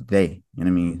responsibilities throughout the day. You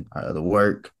know what I mean? Our other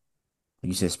work, like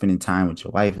you said, spending time with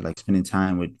your wife, like spending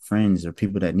time with friends or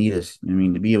people that need us. You know what I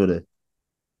mean? To be able to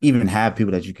even have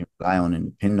people that you can rely on and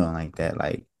depend on like that,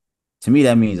 like to me,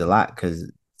 that means a lot because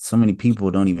so many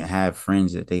people don't even have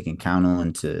friends that they can count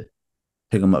on to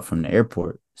pick them up from the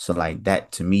airport. So like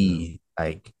that to Yeah. me,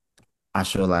 like I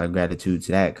show a lot of gratitude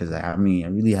to that because I mean I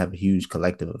really have a huge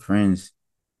collective of friends.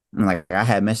 And like I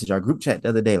had messaged our group chat the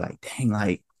other day, like, dang,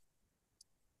 like,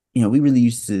 we really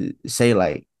used to say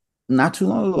like not too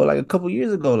long ago, like a couple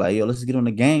years ago, like, yo, let's get on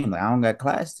the game. Like, I don't got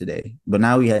class today. But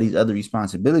now we had these other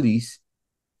responsibilities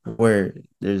where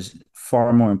there's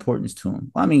far more importance to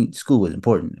them. Well, I mean, school is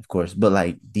important, of course, but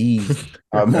like these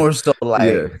are more so Yeah,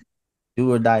 like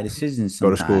do or die decisions Go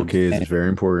to school, sometimes. kids. It's very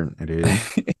important. It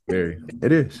is. very.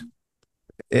 It is.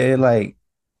 Like,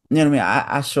 you know what I mean?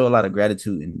 I show a lot of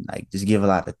gratitude and like just give a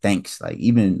lot of thanks. Like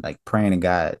even like praying to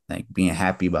God, like being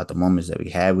happy about the moments that we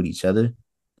had with each other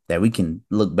that we can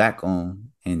look back on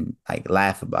and like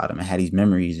laugh about them and have these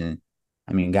memories. And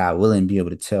I mean, God willing, be able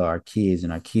to tell our kids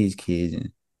and our kids' kids.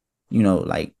 And, you know,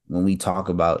 like when we talk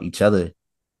about each other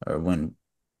or when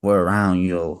we're around,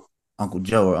 you know, Uncle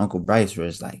Joe or Uncle Bryce, where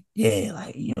it's like, yeah,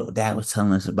 like, you know, Dad was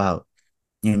telling us about,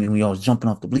 you know what I mean? We always jumping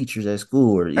off the bleachers at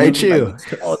school or, you know, Hey, what I mean? chill. Like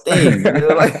small things, you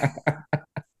know, like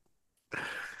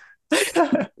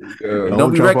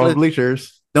Don't be jump off reckless.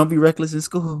 bleachers. Don't be reckless in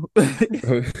school.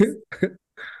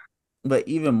 But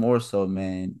even more so,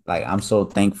 man, like I'm so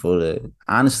thankful to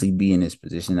honestly be in this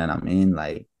position that I'm in.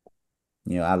 Like,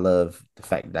 you know, I love the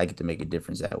fact that I get to make a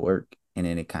difference at work. And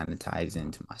then it kind of ties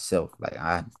into myself. Like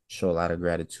I show a lot of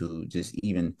gratitude just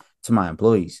even to my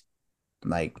employees.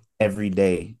 Like every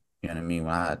day, you know what I mean?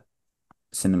 When I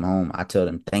send them home, I tell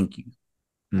them thank you.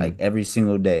 Like every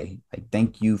single day. Like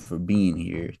thank you for being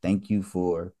here. Thank you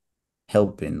for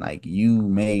helping. Like you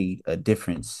made a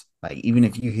difference. Like even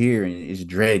if you're here and it's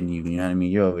dreading you, you know what I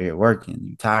mean? You're over here working,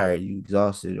 you tired, you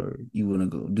exhausted, or you want to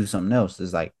go do something else.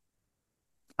 It's like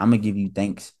I'm gonna give you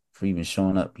thanks for even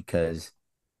showing up because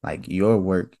like your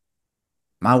work,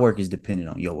 my work is dependent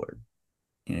on your work.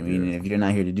 You know what I mean? Yeah. And if you're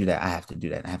not here to do that, I have to do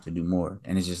that. I have to do more.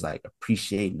 And it's just like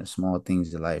appreciating the small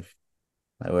things in life.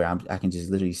 Like where I can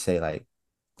just literally say like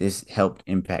this helped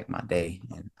impact my day.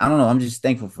 And I don't know, I'm just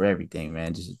thankful for everything,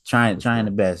 man. Just trying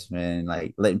the best, man.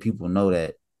 Like letting people know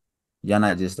that you're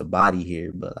not just a body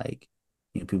here, but like,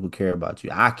 you know, people care about you.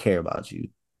 I care about you,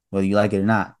 whether you like it or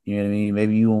not. You know what I mean?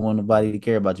 Maybe you don't want nobody to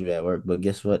care about you at work, but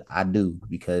guess what? I do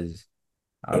because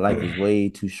our life is way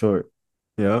too short.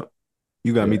 Yeah.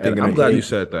 You got Yeah, me and thinking I'm of glad you cake.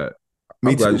 said that.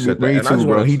 Me I'm glad too. you said that. Me And I too, just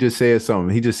bro. want He to just said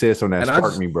something. He just said something that and I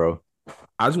sparked just me, bro.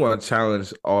 I just want to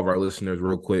challenge all of our listeners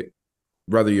real quick.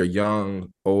 Whether you're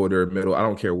young, older, middle, I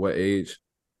don't care what age,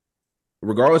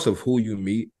 regardless of who you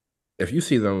meet, if you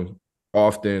see them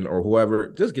often or whoever,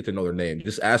 just get to know their name.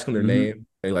 Just ask them their Mm-hmm. name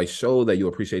and like show that you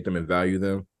appreciate them and value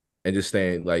them and just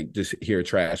saying like just hear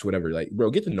trash, whatever. Like, bro,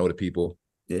 get to know the people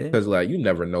Yeah. because like you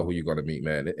never know who you're gonna meet,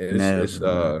 man. And Never,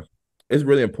 man. it's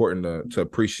really important to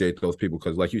appreciate those people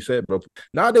because like you said, bro,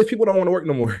 nowadays people don't want to work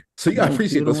no more. So you gotta No,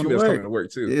 appreciate people don't those want people to that's coming work. to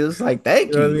work too. It's like, You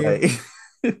thank know what I you. mean?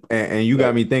 Like, And you got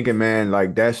Like, me thinking, man,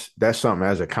 like that's something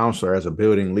as a counselor, as a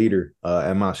building leader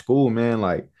at my school, man.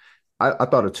 Like I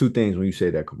thought of two things when you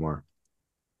said that, Kumar.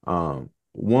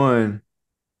 One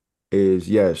is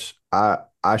yes,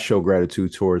 I show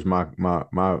gratitude towards my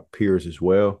peers as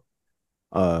well.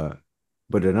 Uh,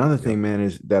 but another yep. thing, man,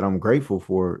 is that I'm grateful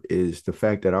for is the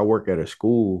fact that I work at a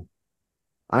school.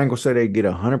 I ain't gonna say they get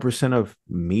 100% of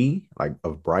me, like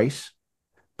of Bryce,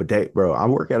 but bro, I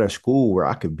work at a school where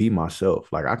I could be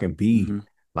myself. Like I can be mhm.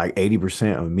 like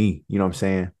 80% of me. You know what I'm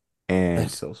saying? That's And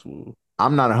so smooth.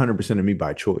 I'm not 100% of me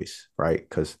by choice, right?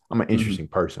 Because I'm an Mm-hmm. interesting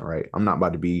person, right? I'm not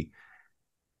about to be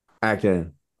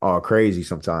acting all crazy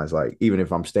sometimes. Like even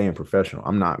if I'm staying professional,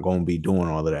 I'm not going to be doing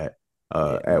all of that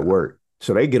Yeah, at nah. work.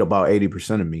 So they get about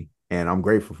 80% of me, and I'm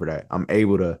grateful for that. I'm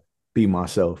able to be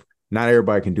myself. Not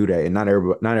everybody can do that, and not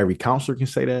every counselor can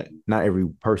say that. Not every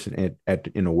person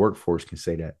in the workforce can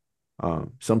say that.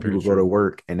 Some Very people go to true.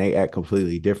 work and they act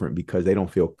completely different because they don't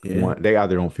feel Yeah. they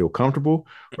either don't feel comfortable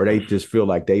or they just feel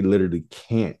like they literally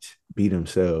can't be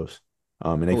themselves.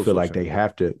 And they Code feel like switching. they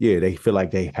have to, yeah, they feel like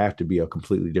they have to be a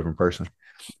completely different person.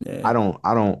 Yeah.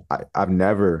 I've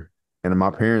never, and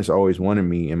my parents always wanted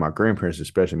me, and my grandparents,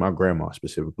 especially my grandma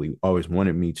specifically, always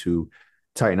wanted me to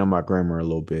tighten up my grammar a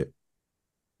little bit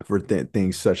for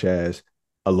things such as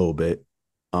a little bit.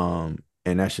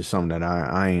 And that's just something that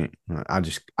I ain't,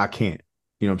 I can't,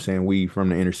 you know what I'm saying? We from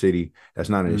the inner city, that's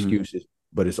not an Mm-hmm. excuse,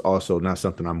 but it's also not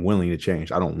something I'm willing to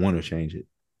change. I don't want to change it.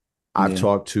 Yeah. I've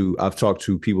talked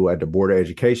to people at the board of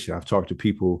education. I've talked to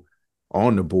people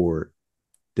on the board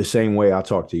the same way I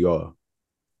talk to y'all.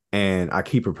 And I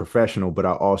keep it professional, but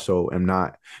I also am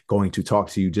not going to talk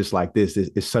to you just like this.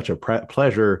 It's such a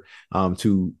pleasure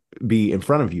to be in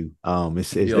front of you.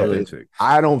 Be authentic.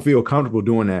 I don't feel comfortable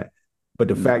doing that, but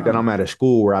the fact that No. I'm at a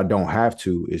school where I don't have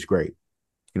to is great.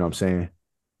 You know what I'm saying?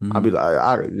 I'll Mm-hmm. be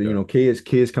like, Yeah.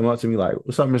 kids come up to me like,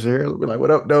 "What's up, Mr. Harrell?" I'll be like,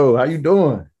 "What up, though? How you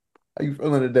doing? How you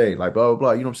feeling today?" Like blah blah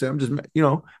blah. You know what I'm saying? I'm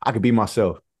just, I could be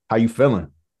myself. How you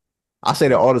feeling? I say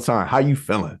that all the time. How you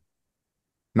feeling?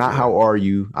 Not Yeah. how are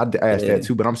you? I asked Yeah. that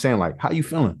too, but I'm saying like, how you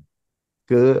feeling?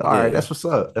 Good. All right, Yeah. that's what's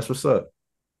up. That's what's up.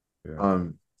 Yeah.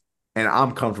 And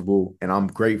I'm comfortable and I'm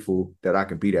grateful that I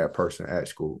can be that person at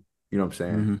school. You know what I'm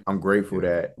saying? Mm-hmm. I'm grateful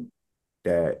Yeah.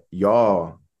 that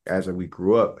y'all, as we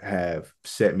grew up, have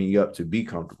set me up to be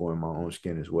comfortable in my own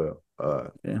skin as well.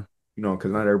 Yeah. You know,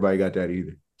 because not everybody got that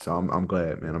either. So I'm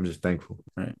glad, man. I'm just thankful.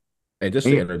 Right. And just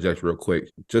to interject real quick,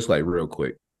 just like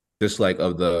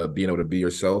of the being able to be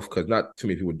yourself, because not too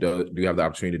many people do have the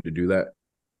opportunity to do that.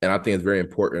 And I think it's very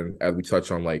important as we touch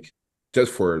on like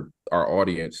just for our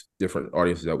audience, different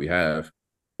audiences that we have,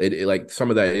 it like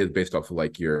some of that is based off of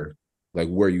like your like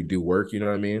where you do work, you know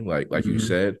what I mean? Like you Mhm.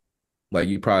 said, like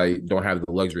you probably don't have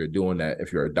the luxury of doing that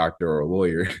if you're a doctor or a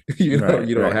lawyer. You know, Right.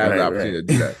 you don't Right. have the Right. opportunity Right.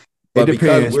 to do that. It But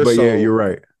because depends, we're but yeah, so you're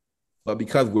right. but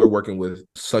because we're working with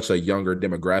such a younger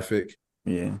demographic,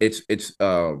 Yeah.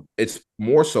 it's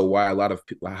more so why a lot of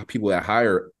people that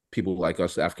hire people like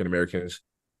us, African Americans,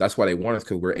 that's why they want us,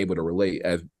 because we're able to relate.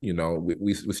 As you know,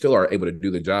 we still are able to do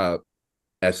the job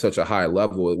at such a high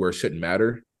level where it shouldn't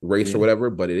matter race or Yeah. whatever,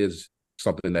 but it is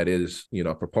something that is, you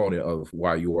know, a proponent of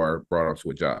why you are brought onto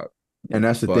a job. And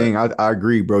that's the But thing. I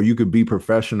agree, bro. You could be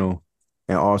professional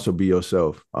and also be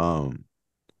yourself.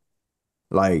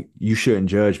 Like you shouldn't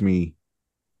judge me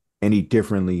any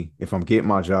differently if I'm getting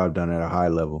my job done at a high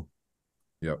level.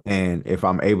 Yep. And if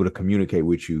I'm able to communicate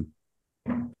with you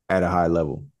at a high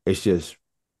level. It's just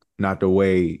not the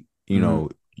way, you know,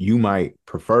 you might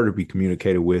prefer to be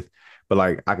communicated with, but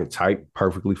like I could type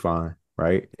perfectly fine,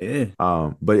 right? Yeah.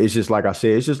 But it's just like I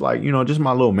said, it's just like, you know, just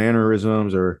my little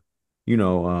mannerisms or, you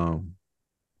know,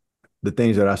 the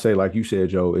things that I say, like you said,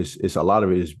 Joe, it's a lot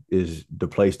of it is the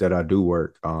place that I do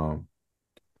work.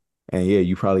 And yeah,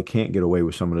 you probably can't get away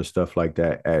with some of the stuff like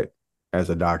that as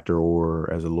a doctor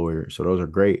or as a lawyer. So those are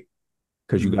great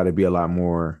because you got to be a lot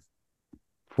more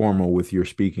formal with your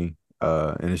speaking.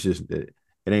 And it's just it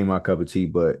ain't my cup of tea,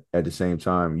 but at the same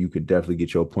time, you could definitely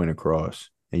get your point across,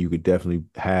 and you could definitely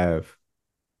have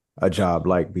a job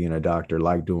like being a doctor,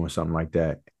 like doing something like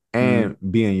that, and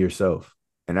being yourself.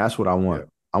 And that's what I want. Yeah.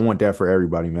 I want that for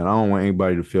everybody, man. I don't want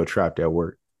anybody to feel trapped at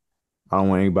work. I don't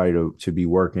want anybody to be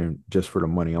working just for the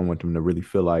money. I want them to really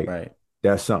feel like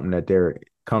that's something that they're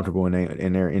comfortable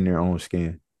in their own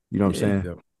skin. You know what I'm saying?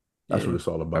 Yep. That's what it's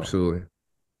all about. Absolutely.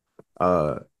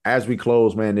 As we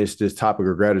close, man, this topic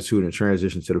of gratitude and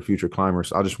transition to the future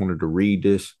climbers. I just wanted to read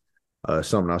this,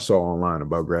 something I saw online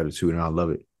about gratitude, and I love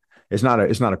it. It's not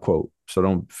a quote,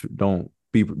 so don't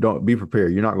be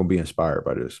prepared. You're not going to be inspired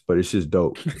by this, but it's just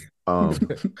dope.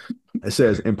 It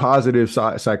says in positive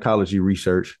psychology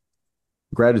research,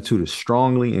 gratitude is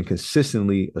strongly and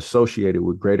consistently associated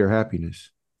with greater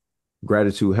happiness.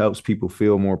 Gratitude helps people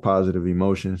feel more positive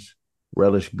emotions,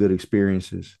 relish good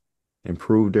experiences,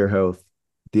 improve their health,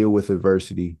 deal with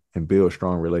adversity, and build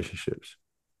strong relationships.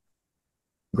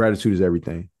 Gratitude is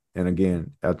everything. And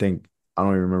again, I think I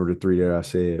don't even remember the three that I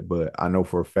said, but I know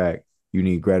for a fact you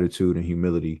need gratitude and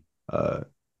humility,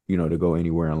 you know, to go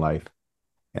anywhere in life.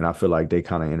 And I feel like they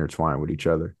kind of intertwine with each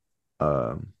other.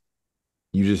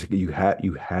 You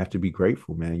have to be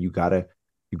grateful, man. You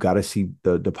gotta see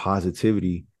the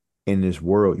positivity in this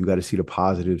world. You got to see the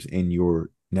positives in your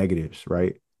negatives,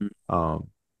 right?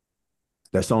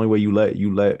 That's the only way you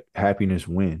let happiness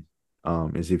win,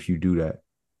 is if you do that.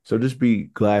 So just be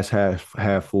glass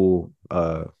half full,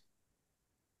 or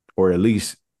at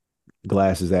least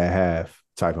glasses at half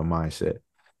type of mindset.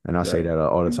 And I say that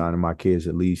all the time to my kids.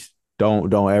 At least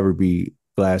don't ever be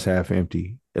glass half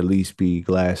empty. At least be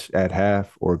glass at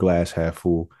half or glass half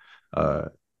full,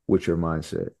 with your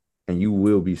mindset, and you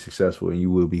will be successful and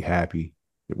you will be happy.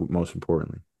 Most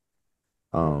importantly,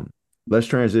 let's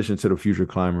transition to the future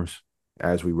climbers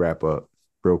as we wrap up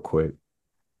real quick.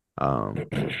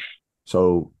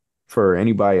 So for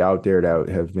anybody out there that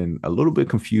has been a little bit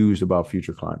confused about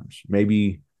future climbers,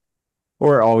 maybe,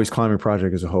 or Always Climbing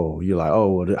Project as a whole, you're like,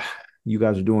 oh, well, you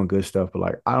guys are doing good stuff, but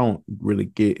like, I don't really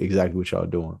get exactly what y'all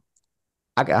doing.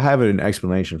 I have an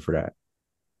explanation for that.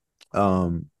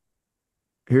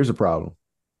 Here's a problem.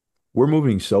 We're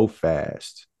moving so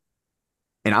fast,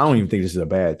 and I don't even think this is a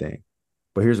bad thing,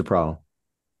 but here's the problem.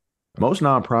 Most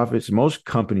nonprofits, most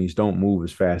companies don't move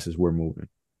as fast as we're moving.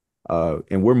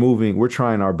 And we're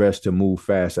trying our best to move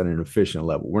fast at an efficient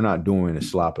level. We're not doing it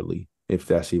sloppily, if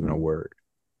that's even a word.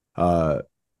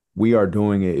 We are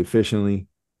doing it efficiently.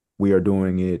 We are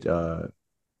doing it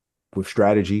with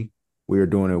strategy. We are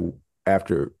doing it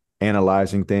after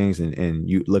analyzing things and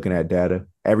you looking at data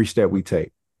every step we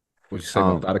take. Would you say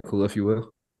methodical, if you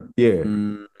will? Yeah.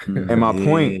 And my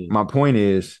point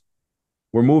is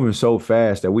we're moving so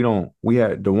fast that we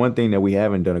had the one thing that we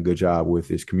haven't done a good job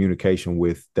with is communication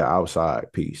with the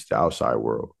outside piece, the outside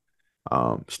world.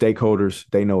 Stakeholders,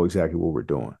 they know exactly what we're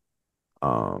doing.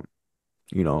 Um,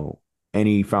 you know,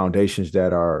 any foundations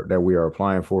that we are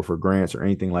applying for grants or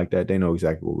anything like that, they know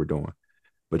exactly what we're doing.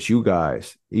 But you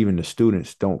guys, even the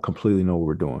students, don't completely know what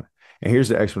we're doing. And here's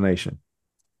the explanation.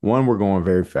 One, we're going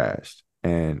very fast,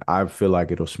 and I feel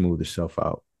like it'll smooth itself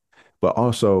out. But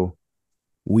also,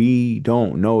 we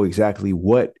don't know exactly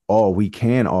what all we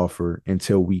can offer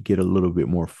until we get a little bit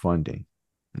more funding.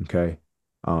 Okay.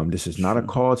 This is not a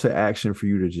call to action for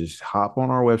you to just hop on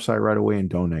our website right away and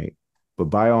donate. But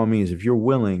by all means, if you're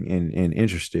willing and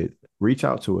interested, reach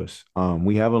out to us.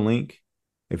 We have a link.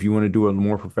 If you want to do it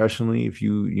more professionally, if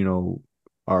you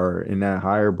are in that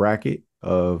higher bracket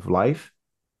of life,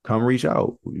 come reach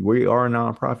out. We are a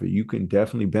nonprofit. You can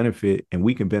definitely benefit, and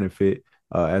we can benefit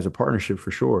as a partnership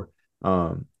for sure.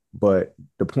 But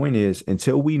the point is,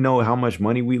 until we know how much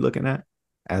money we looking at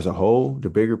as a whole, the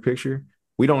bigger picture,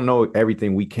 we don't know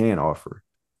everything we can offer.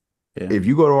 Yeah. If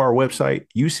you go to our website,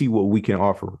 you see what we can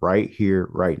offer right here,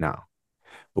 right now.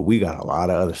 But we got a lot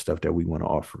of other stuff that we want to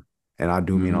offer. And I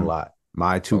do mean a lot.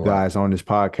 My two guys on this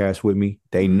podcast with me,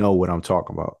 they know what I'm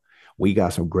talking about. We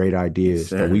got some great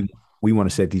ideas that we want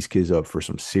to set these kids up for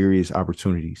some serious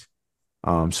opportunities.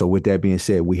 So with that being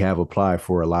said, we have applied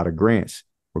for a lot of grants.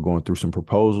 We're going through some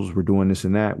proposals. We're doing this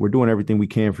and that. We're doing everything we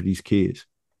can for these kids.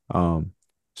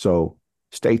 So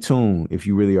stay tuned if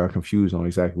you really are confused on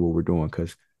exactly what we're doing,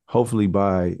 because hopefully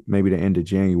by maybe the end of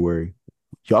January,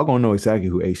 y'all gonna know exactly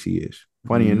who AC is.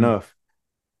 Funny enough,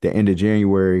 the end of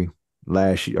January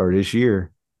last year or this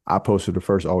year, I posted the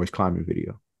first Always Climbing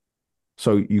video.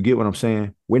 So you get what I'm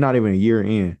saying? We're not even a year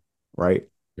in, right?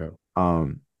 Yeah.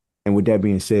 And with that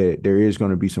being said, there is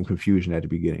going to be some confusion at the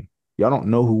beginning. Y'all don't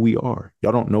know who we are.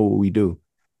 Y'all don't know what we do.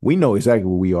 We know exactly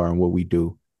what we are and what we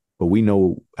do, but we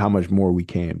know how much more we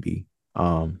can be.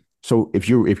 So if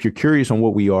you're curious on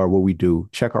what we are, what we do,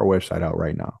 check our website out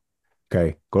right now.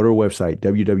 Okay. Go to our website,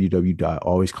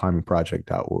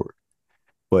 www.alwaysclimbingproject.org.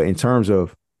 But in terms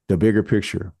of the bigger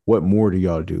picture, what more do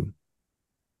y'all do?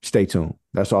 Stay tuned.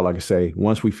 That's all I can say.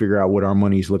 Once we figure out what our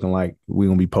money is looking like, we're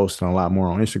going to be posting a lot more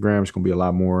on Instagram. It's going to be a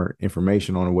lot more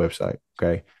information on the website.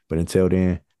 Okay. But until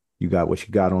then, you got what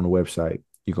you got on the website.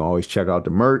 You can always check out the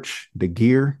merch, the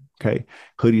gear. Okay.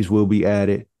 Hoodies will be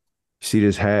added. See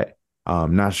this hat?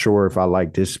 I'm not sure if I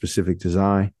like this specific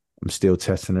design. I'm still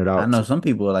testing it out. I know some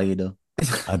people like it though.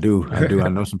 I do. I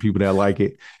know some people that like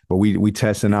it, but we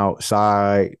testing out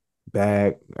side,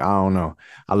 back. I don't know.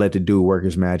 I let the dude work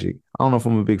his magic. I don't know if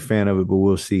I'm a big fan of it, but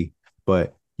we'll see.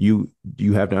 But you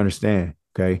have to understand,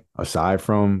 okay? Aside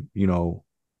from, I don't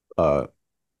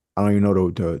even know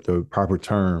the proper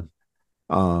term.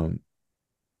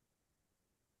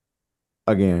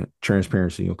 Again,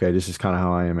 transparency. Okay, this is kind of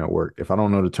how I am at work. If I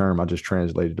don't know the term, I just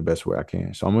translate it the best way I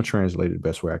can. So I'm gonna translate it the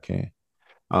best way I can.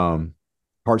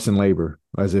 Parts and labor,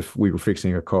 as if we were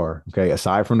fixing a car. Okay,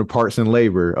 aside from the parts and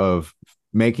labor of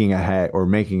making a hat or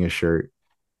making a shirt,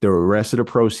 the rest of the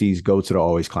proceeds go to the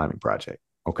Always Climbing Project.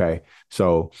 Okay,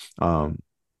 so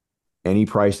any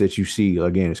price that you see,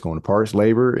 again, it's going to parts,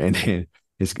 labor, and then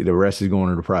the rest is going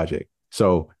to the project.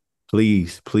 So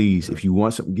please, if you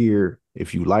want some gear,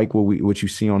 if you like what you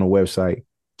see on the website,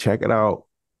 check it out,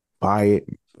 buy it.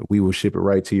 We will ship it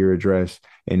right to your address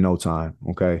in no time.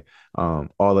 Okay. All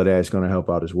of that is going to help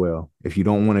out as well. If you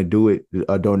don't want to do it,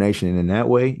 a donation in that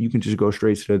way, you can just go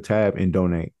straight to the tab and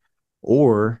donate.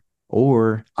 Or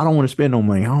I don't want to spend no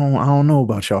money. I don't know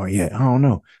about y'all yet. I don't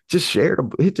know. Just hit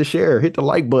the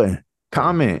like button,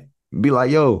 comment, be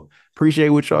like, yo, appreciate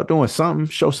what y'all doing. Something,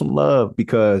 show some love,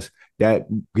 because that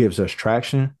gives us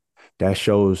traction. That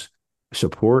shows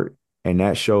support. And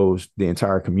that shows the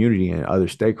entire community and other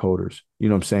stakeholders, you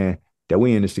know what I'm saying, that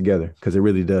we in this together, because it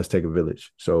really does take a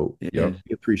village. So we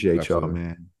appreciate y'all,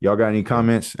 man. Y'all got any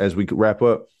comments as we could wrap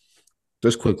up?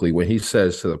 Just quickly, when he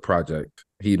says to the project,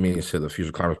 he means to the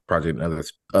Future Climbing Project and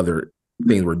other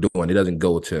things we're doing. It doesn't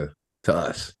go to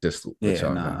us. Just make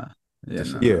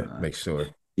sure.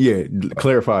 Yeah,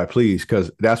 clarify, please, because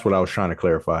that's what I was trying to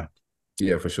clarify.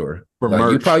 Yeah, for sure. For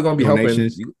merch, you're probably going to be helping.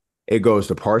 It goes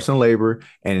to parts and labor,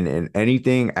 and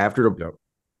anything after the.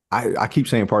 I keep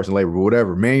saying parts and labor, but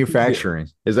whatever. Manufacturing,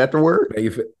 is that the word?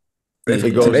 It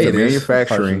goes to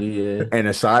manufacturing, and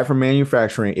aside from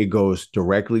manufacturing, it goes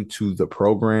directly to the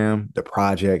program, the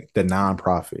project, the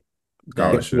nonprofit.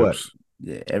 Guess what?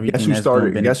 Yeah,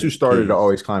 guess who started the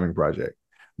Always Climbing Project?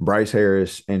 Bryce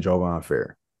Harris and Jovan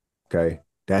Fair. Okay,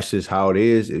 that's just how it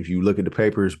is. If you look at the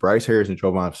papers, Bryce Harris and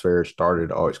Jovan Fair started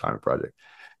the Always Climbing Project.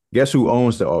 Guess who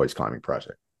owns the Always Climbing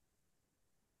Project?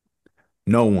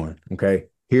 No one. Okay.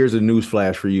 Here's a news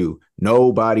flash for you.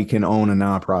 Nobody can own a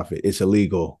nonprofit. It's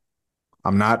illegal.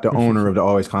 I'm not the owner of the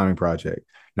Always Climbing Project.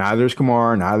 Neither is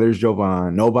Kamar, neither is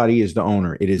Jovan. Nobody is the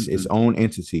owner. It is its own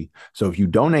entity. So if you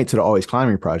donate to the Always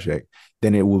Climbing Project,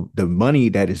 then it will, the money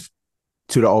that is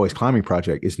to the Always Climbing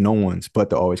Project is no one's but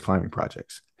the Always Climbing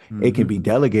Projects. It can be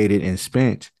delegated and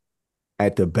spent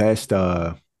at the best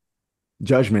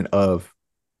judgment of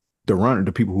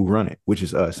the people who run it, which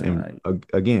is us. And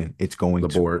again, it's going The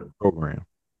to board. the program.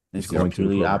 It's going to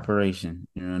the operation.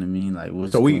 You know what I mean? Like,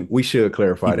 what's so we should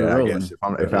clarify that, I guess,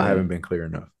 if I haven't been clear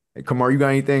enough. Hey, Kamar, you got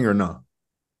anything or no?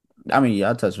 I mean,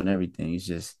 y'all touched on everything. It's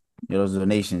just, you know, those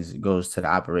donations goes to the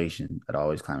operation at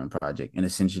Always Climbing Project. And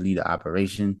essentially the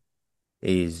operation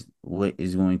is what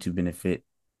is going to benefit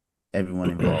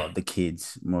everyone involved, the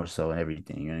kids more so and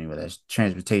everything. You know what I mean? Whether that's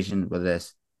transportation, whether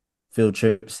that's field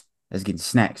trips, that's getting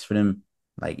snacks for them.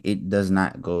 Like, it does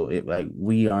not go, like,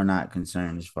 we are not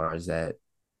concerned as far as that,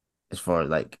 as far as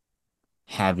like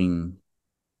having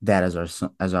that as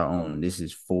our own. This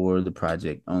is for the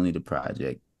project, only the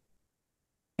project.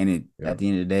 And at the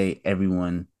end of the day,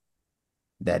 everyone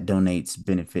that donates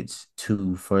benefits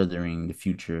to furthering the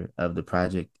future of the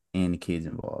project and the kids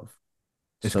involved.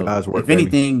 It's so God's work, if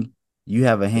anything, you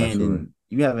have a hand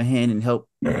in help.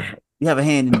 You have a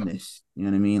hand in this. You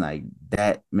know what I mean? Like,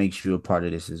 that makes you a part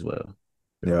of this as well.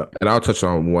 Yeah. And I'll touch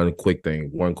on one quick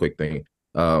thing.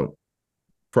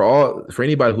 For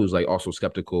anybody who's like also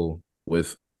skeptical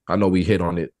with, I know we hit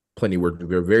on it plenty.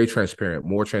 We're very transparent,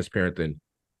 more transparent than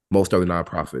most other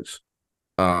nonprofits.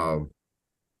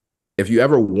 If you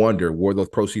ever wonder where those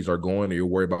proceeds are going, or you're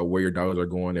worried about where your dollars are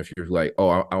going, if you're like, oh,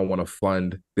 I want to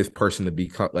fund this person to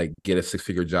become like get a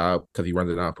 6-figure job because he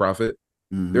runs a nonprofit,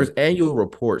 there's annual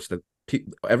reports that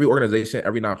every organization,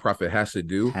 every nonprofit has to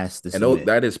do, and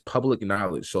that is public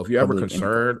knowledge. So if you're ever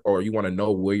concerned or you want to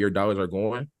know where your dollars are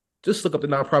going, just look up the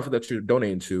nonprofit that you're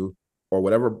donating to, or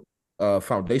whatever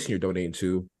foundation you're donating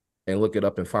to, and look it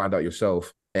up and find out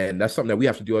yourself. And that's something that we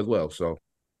have to do as well. So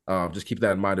just keep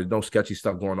that in mind. There's no sketchy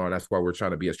stuff going on. That's why we're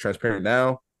trying to be as transparent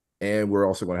now. And we're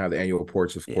also going to have the annual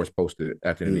reports, of course, posted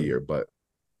at the end of the year. But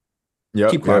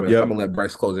keep climbing. I'm going to let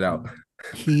Bryce close it out.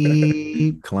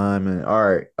 Keep climbing. All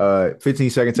right.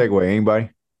 15-second takeaway. Anybody?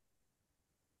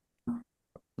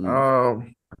 I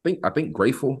think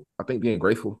grateful. I think being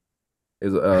grateful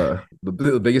is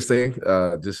the biggest thing.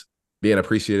 Just being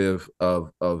appreciative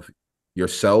of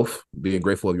yourself, being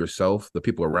grateful of yourself, the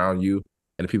people around you,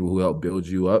 and the people who help build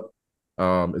you up.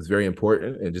 It's very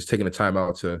important. And just taking the time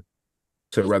out to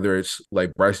whether it's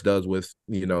like Bryce does with,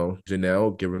 you know,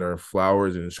 Janelle, giving her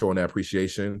flowers and showing that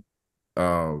appreciation,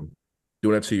 doing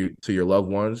it to your loved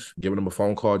ones, giving them a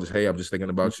phone call, just, hey, I'm just thinking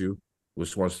about you.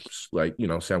 Just wants, like, you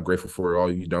know, say I'm grateful for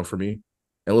all you've done for me.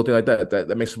 And looking like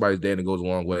that makes somebody's day, and it goes a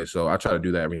long way. So I try to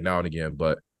do that every now and again,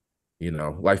 but, you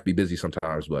know, life be busy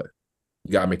sometimes, but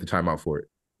you got to make the time out for it.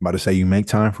 About to say, you make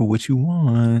time for what you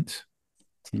want.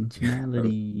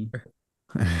 Intentionality.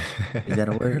 Is that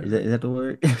a word? Is that the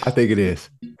word? I think it is.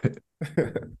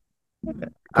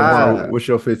 What's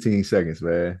your 15 seconds,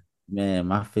 man? Man,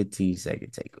 my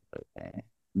 15-second takeaway,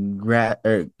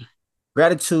 man.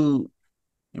 Gratitude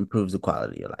improves the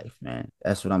quality of life, man.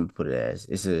 That's what I'm gonna put it as.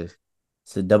 It's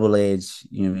a double-edged,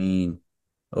 you know what I mean?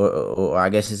 Or I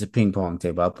guess it's a ping pong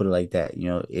table. I'll put it like that. You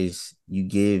know, it's you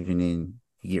give and then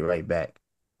you get right back.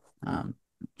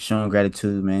 Showing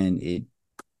gratitude, man,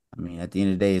 at the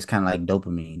end of the day, it's kind of like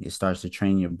dopamine. It starts to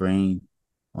train your brain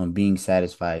on being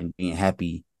satisfied and being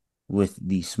happy with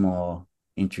these small,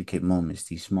 intricate moments,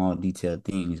 these small, detailed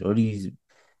things, or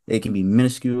they can be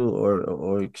minuscule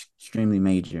or extremely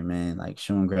major, man. Like,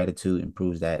 showing gratitude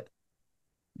improves that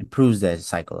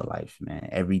cycle of life, man.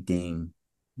 Everything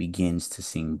begins to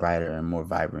seem brighter and more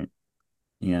vibrant.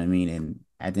 You know what I mean? And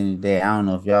at the end of the day, I don't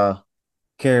know if y'all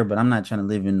care, but I'm not trying to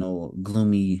live in no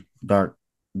gloomy, dark,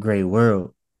 gray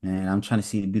world. Man, I'm trying to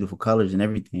see the beautiful colors and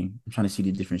everything. I'm trying to see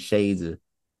the different shades of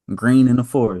green in the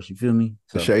forest. You feel me?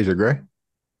 So, the shades are gray?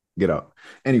 Get out.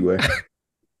 Anyway.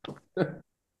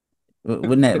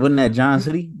 Wasn't that John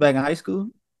City back in high school?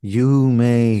 You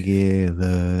make it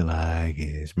look like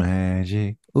it's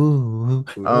magic. Ooh.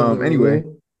 Anyway.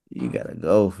 You gotta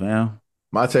go, fam.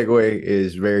 My takeaway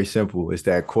is very simple. It's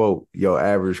that quote, your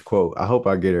average quote. I hope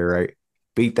I get it right.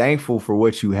 Be thankful for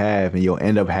what you have, and you'll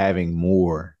end up having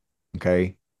more.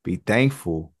 Okay? Be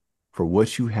thankful for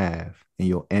what you have, and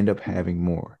you'll end up having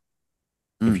more.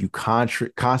 If you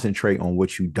concentrate on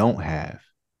what you don't have,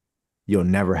 you'll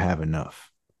never have enough.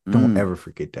 Don't ever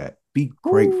forget that. Be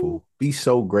grateful. Be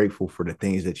so grateful for the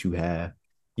things that you have.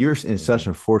 You're in such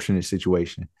a fortunate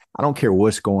situation. I don't care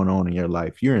what's going on in your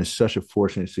life. You're in such a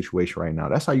fortunate situation right now.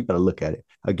 That's how you got to look at it.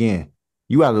 Again,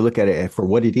 you got to look at it for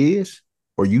what it is,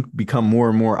 or you become more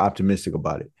and more optimistic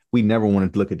about it. We never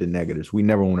want to look at the negatives. We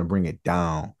never want to bring it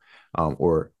down,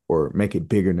 or make it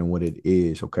bigger than what it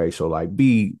is. Okay, so like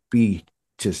be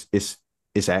just it's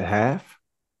at half,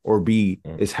 or be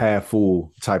it's half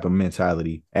full type of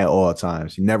mentality at all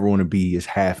times. You never want to be as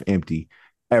half empty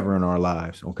ever in our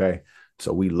lives. Okay,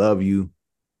 so we love you.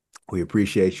 We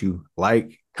appreciate you.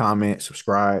 Like, comment,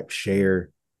 subscribe,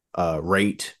 share,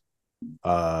 rate,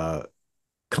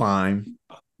 climb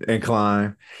and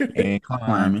climb and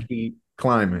climb. Keep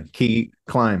climbing. Keep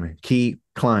climbing. Keep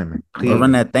climbing.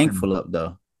 Run that thankful up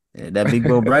though. Yeah, that big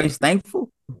bro Bryce,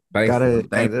 thankful. Gotta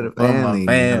thankful for my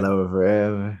fam. Love it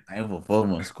forever. Thankful for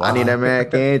my squad. I need that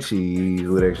mac and cheese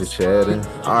with extra cheddar.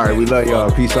 All right, we love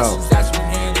y'all. Peace out.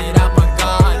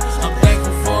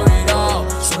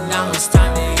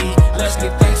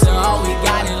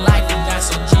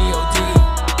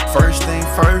 First thing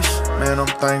first, man, I'm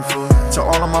thankful. To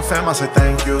all of my fam, I say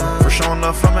thank you for showing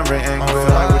up from every angle. I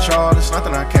feel like with y'all, there's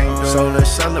nothing I can't do. So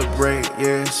let's celebrate,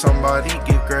 yeah. Somebody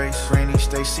give grace. Rainy,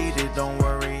 stay seated, don't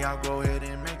worry, I'll go ahead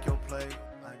and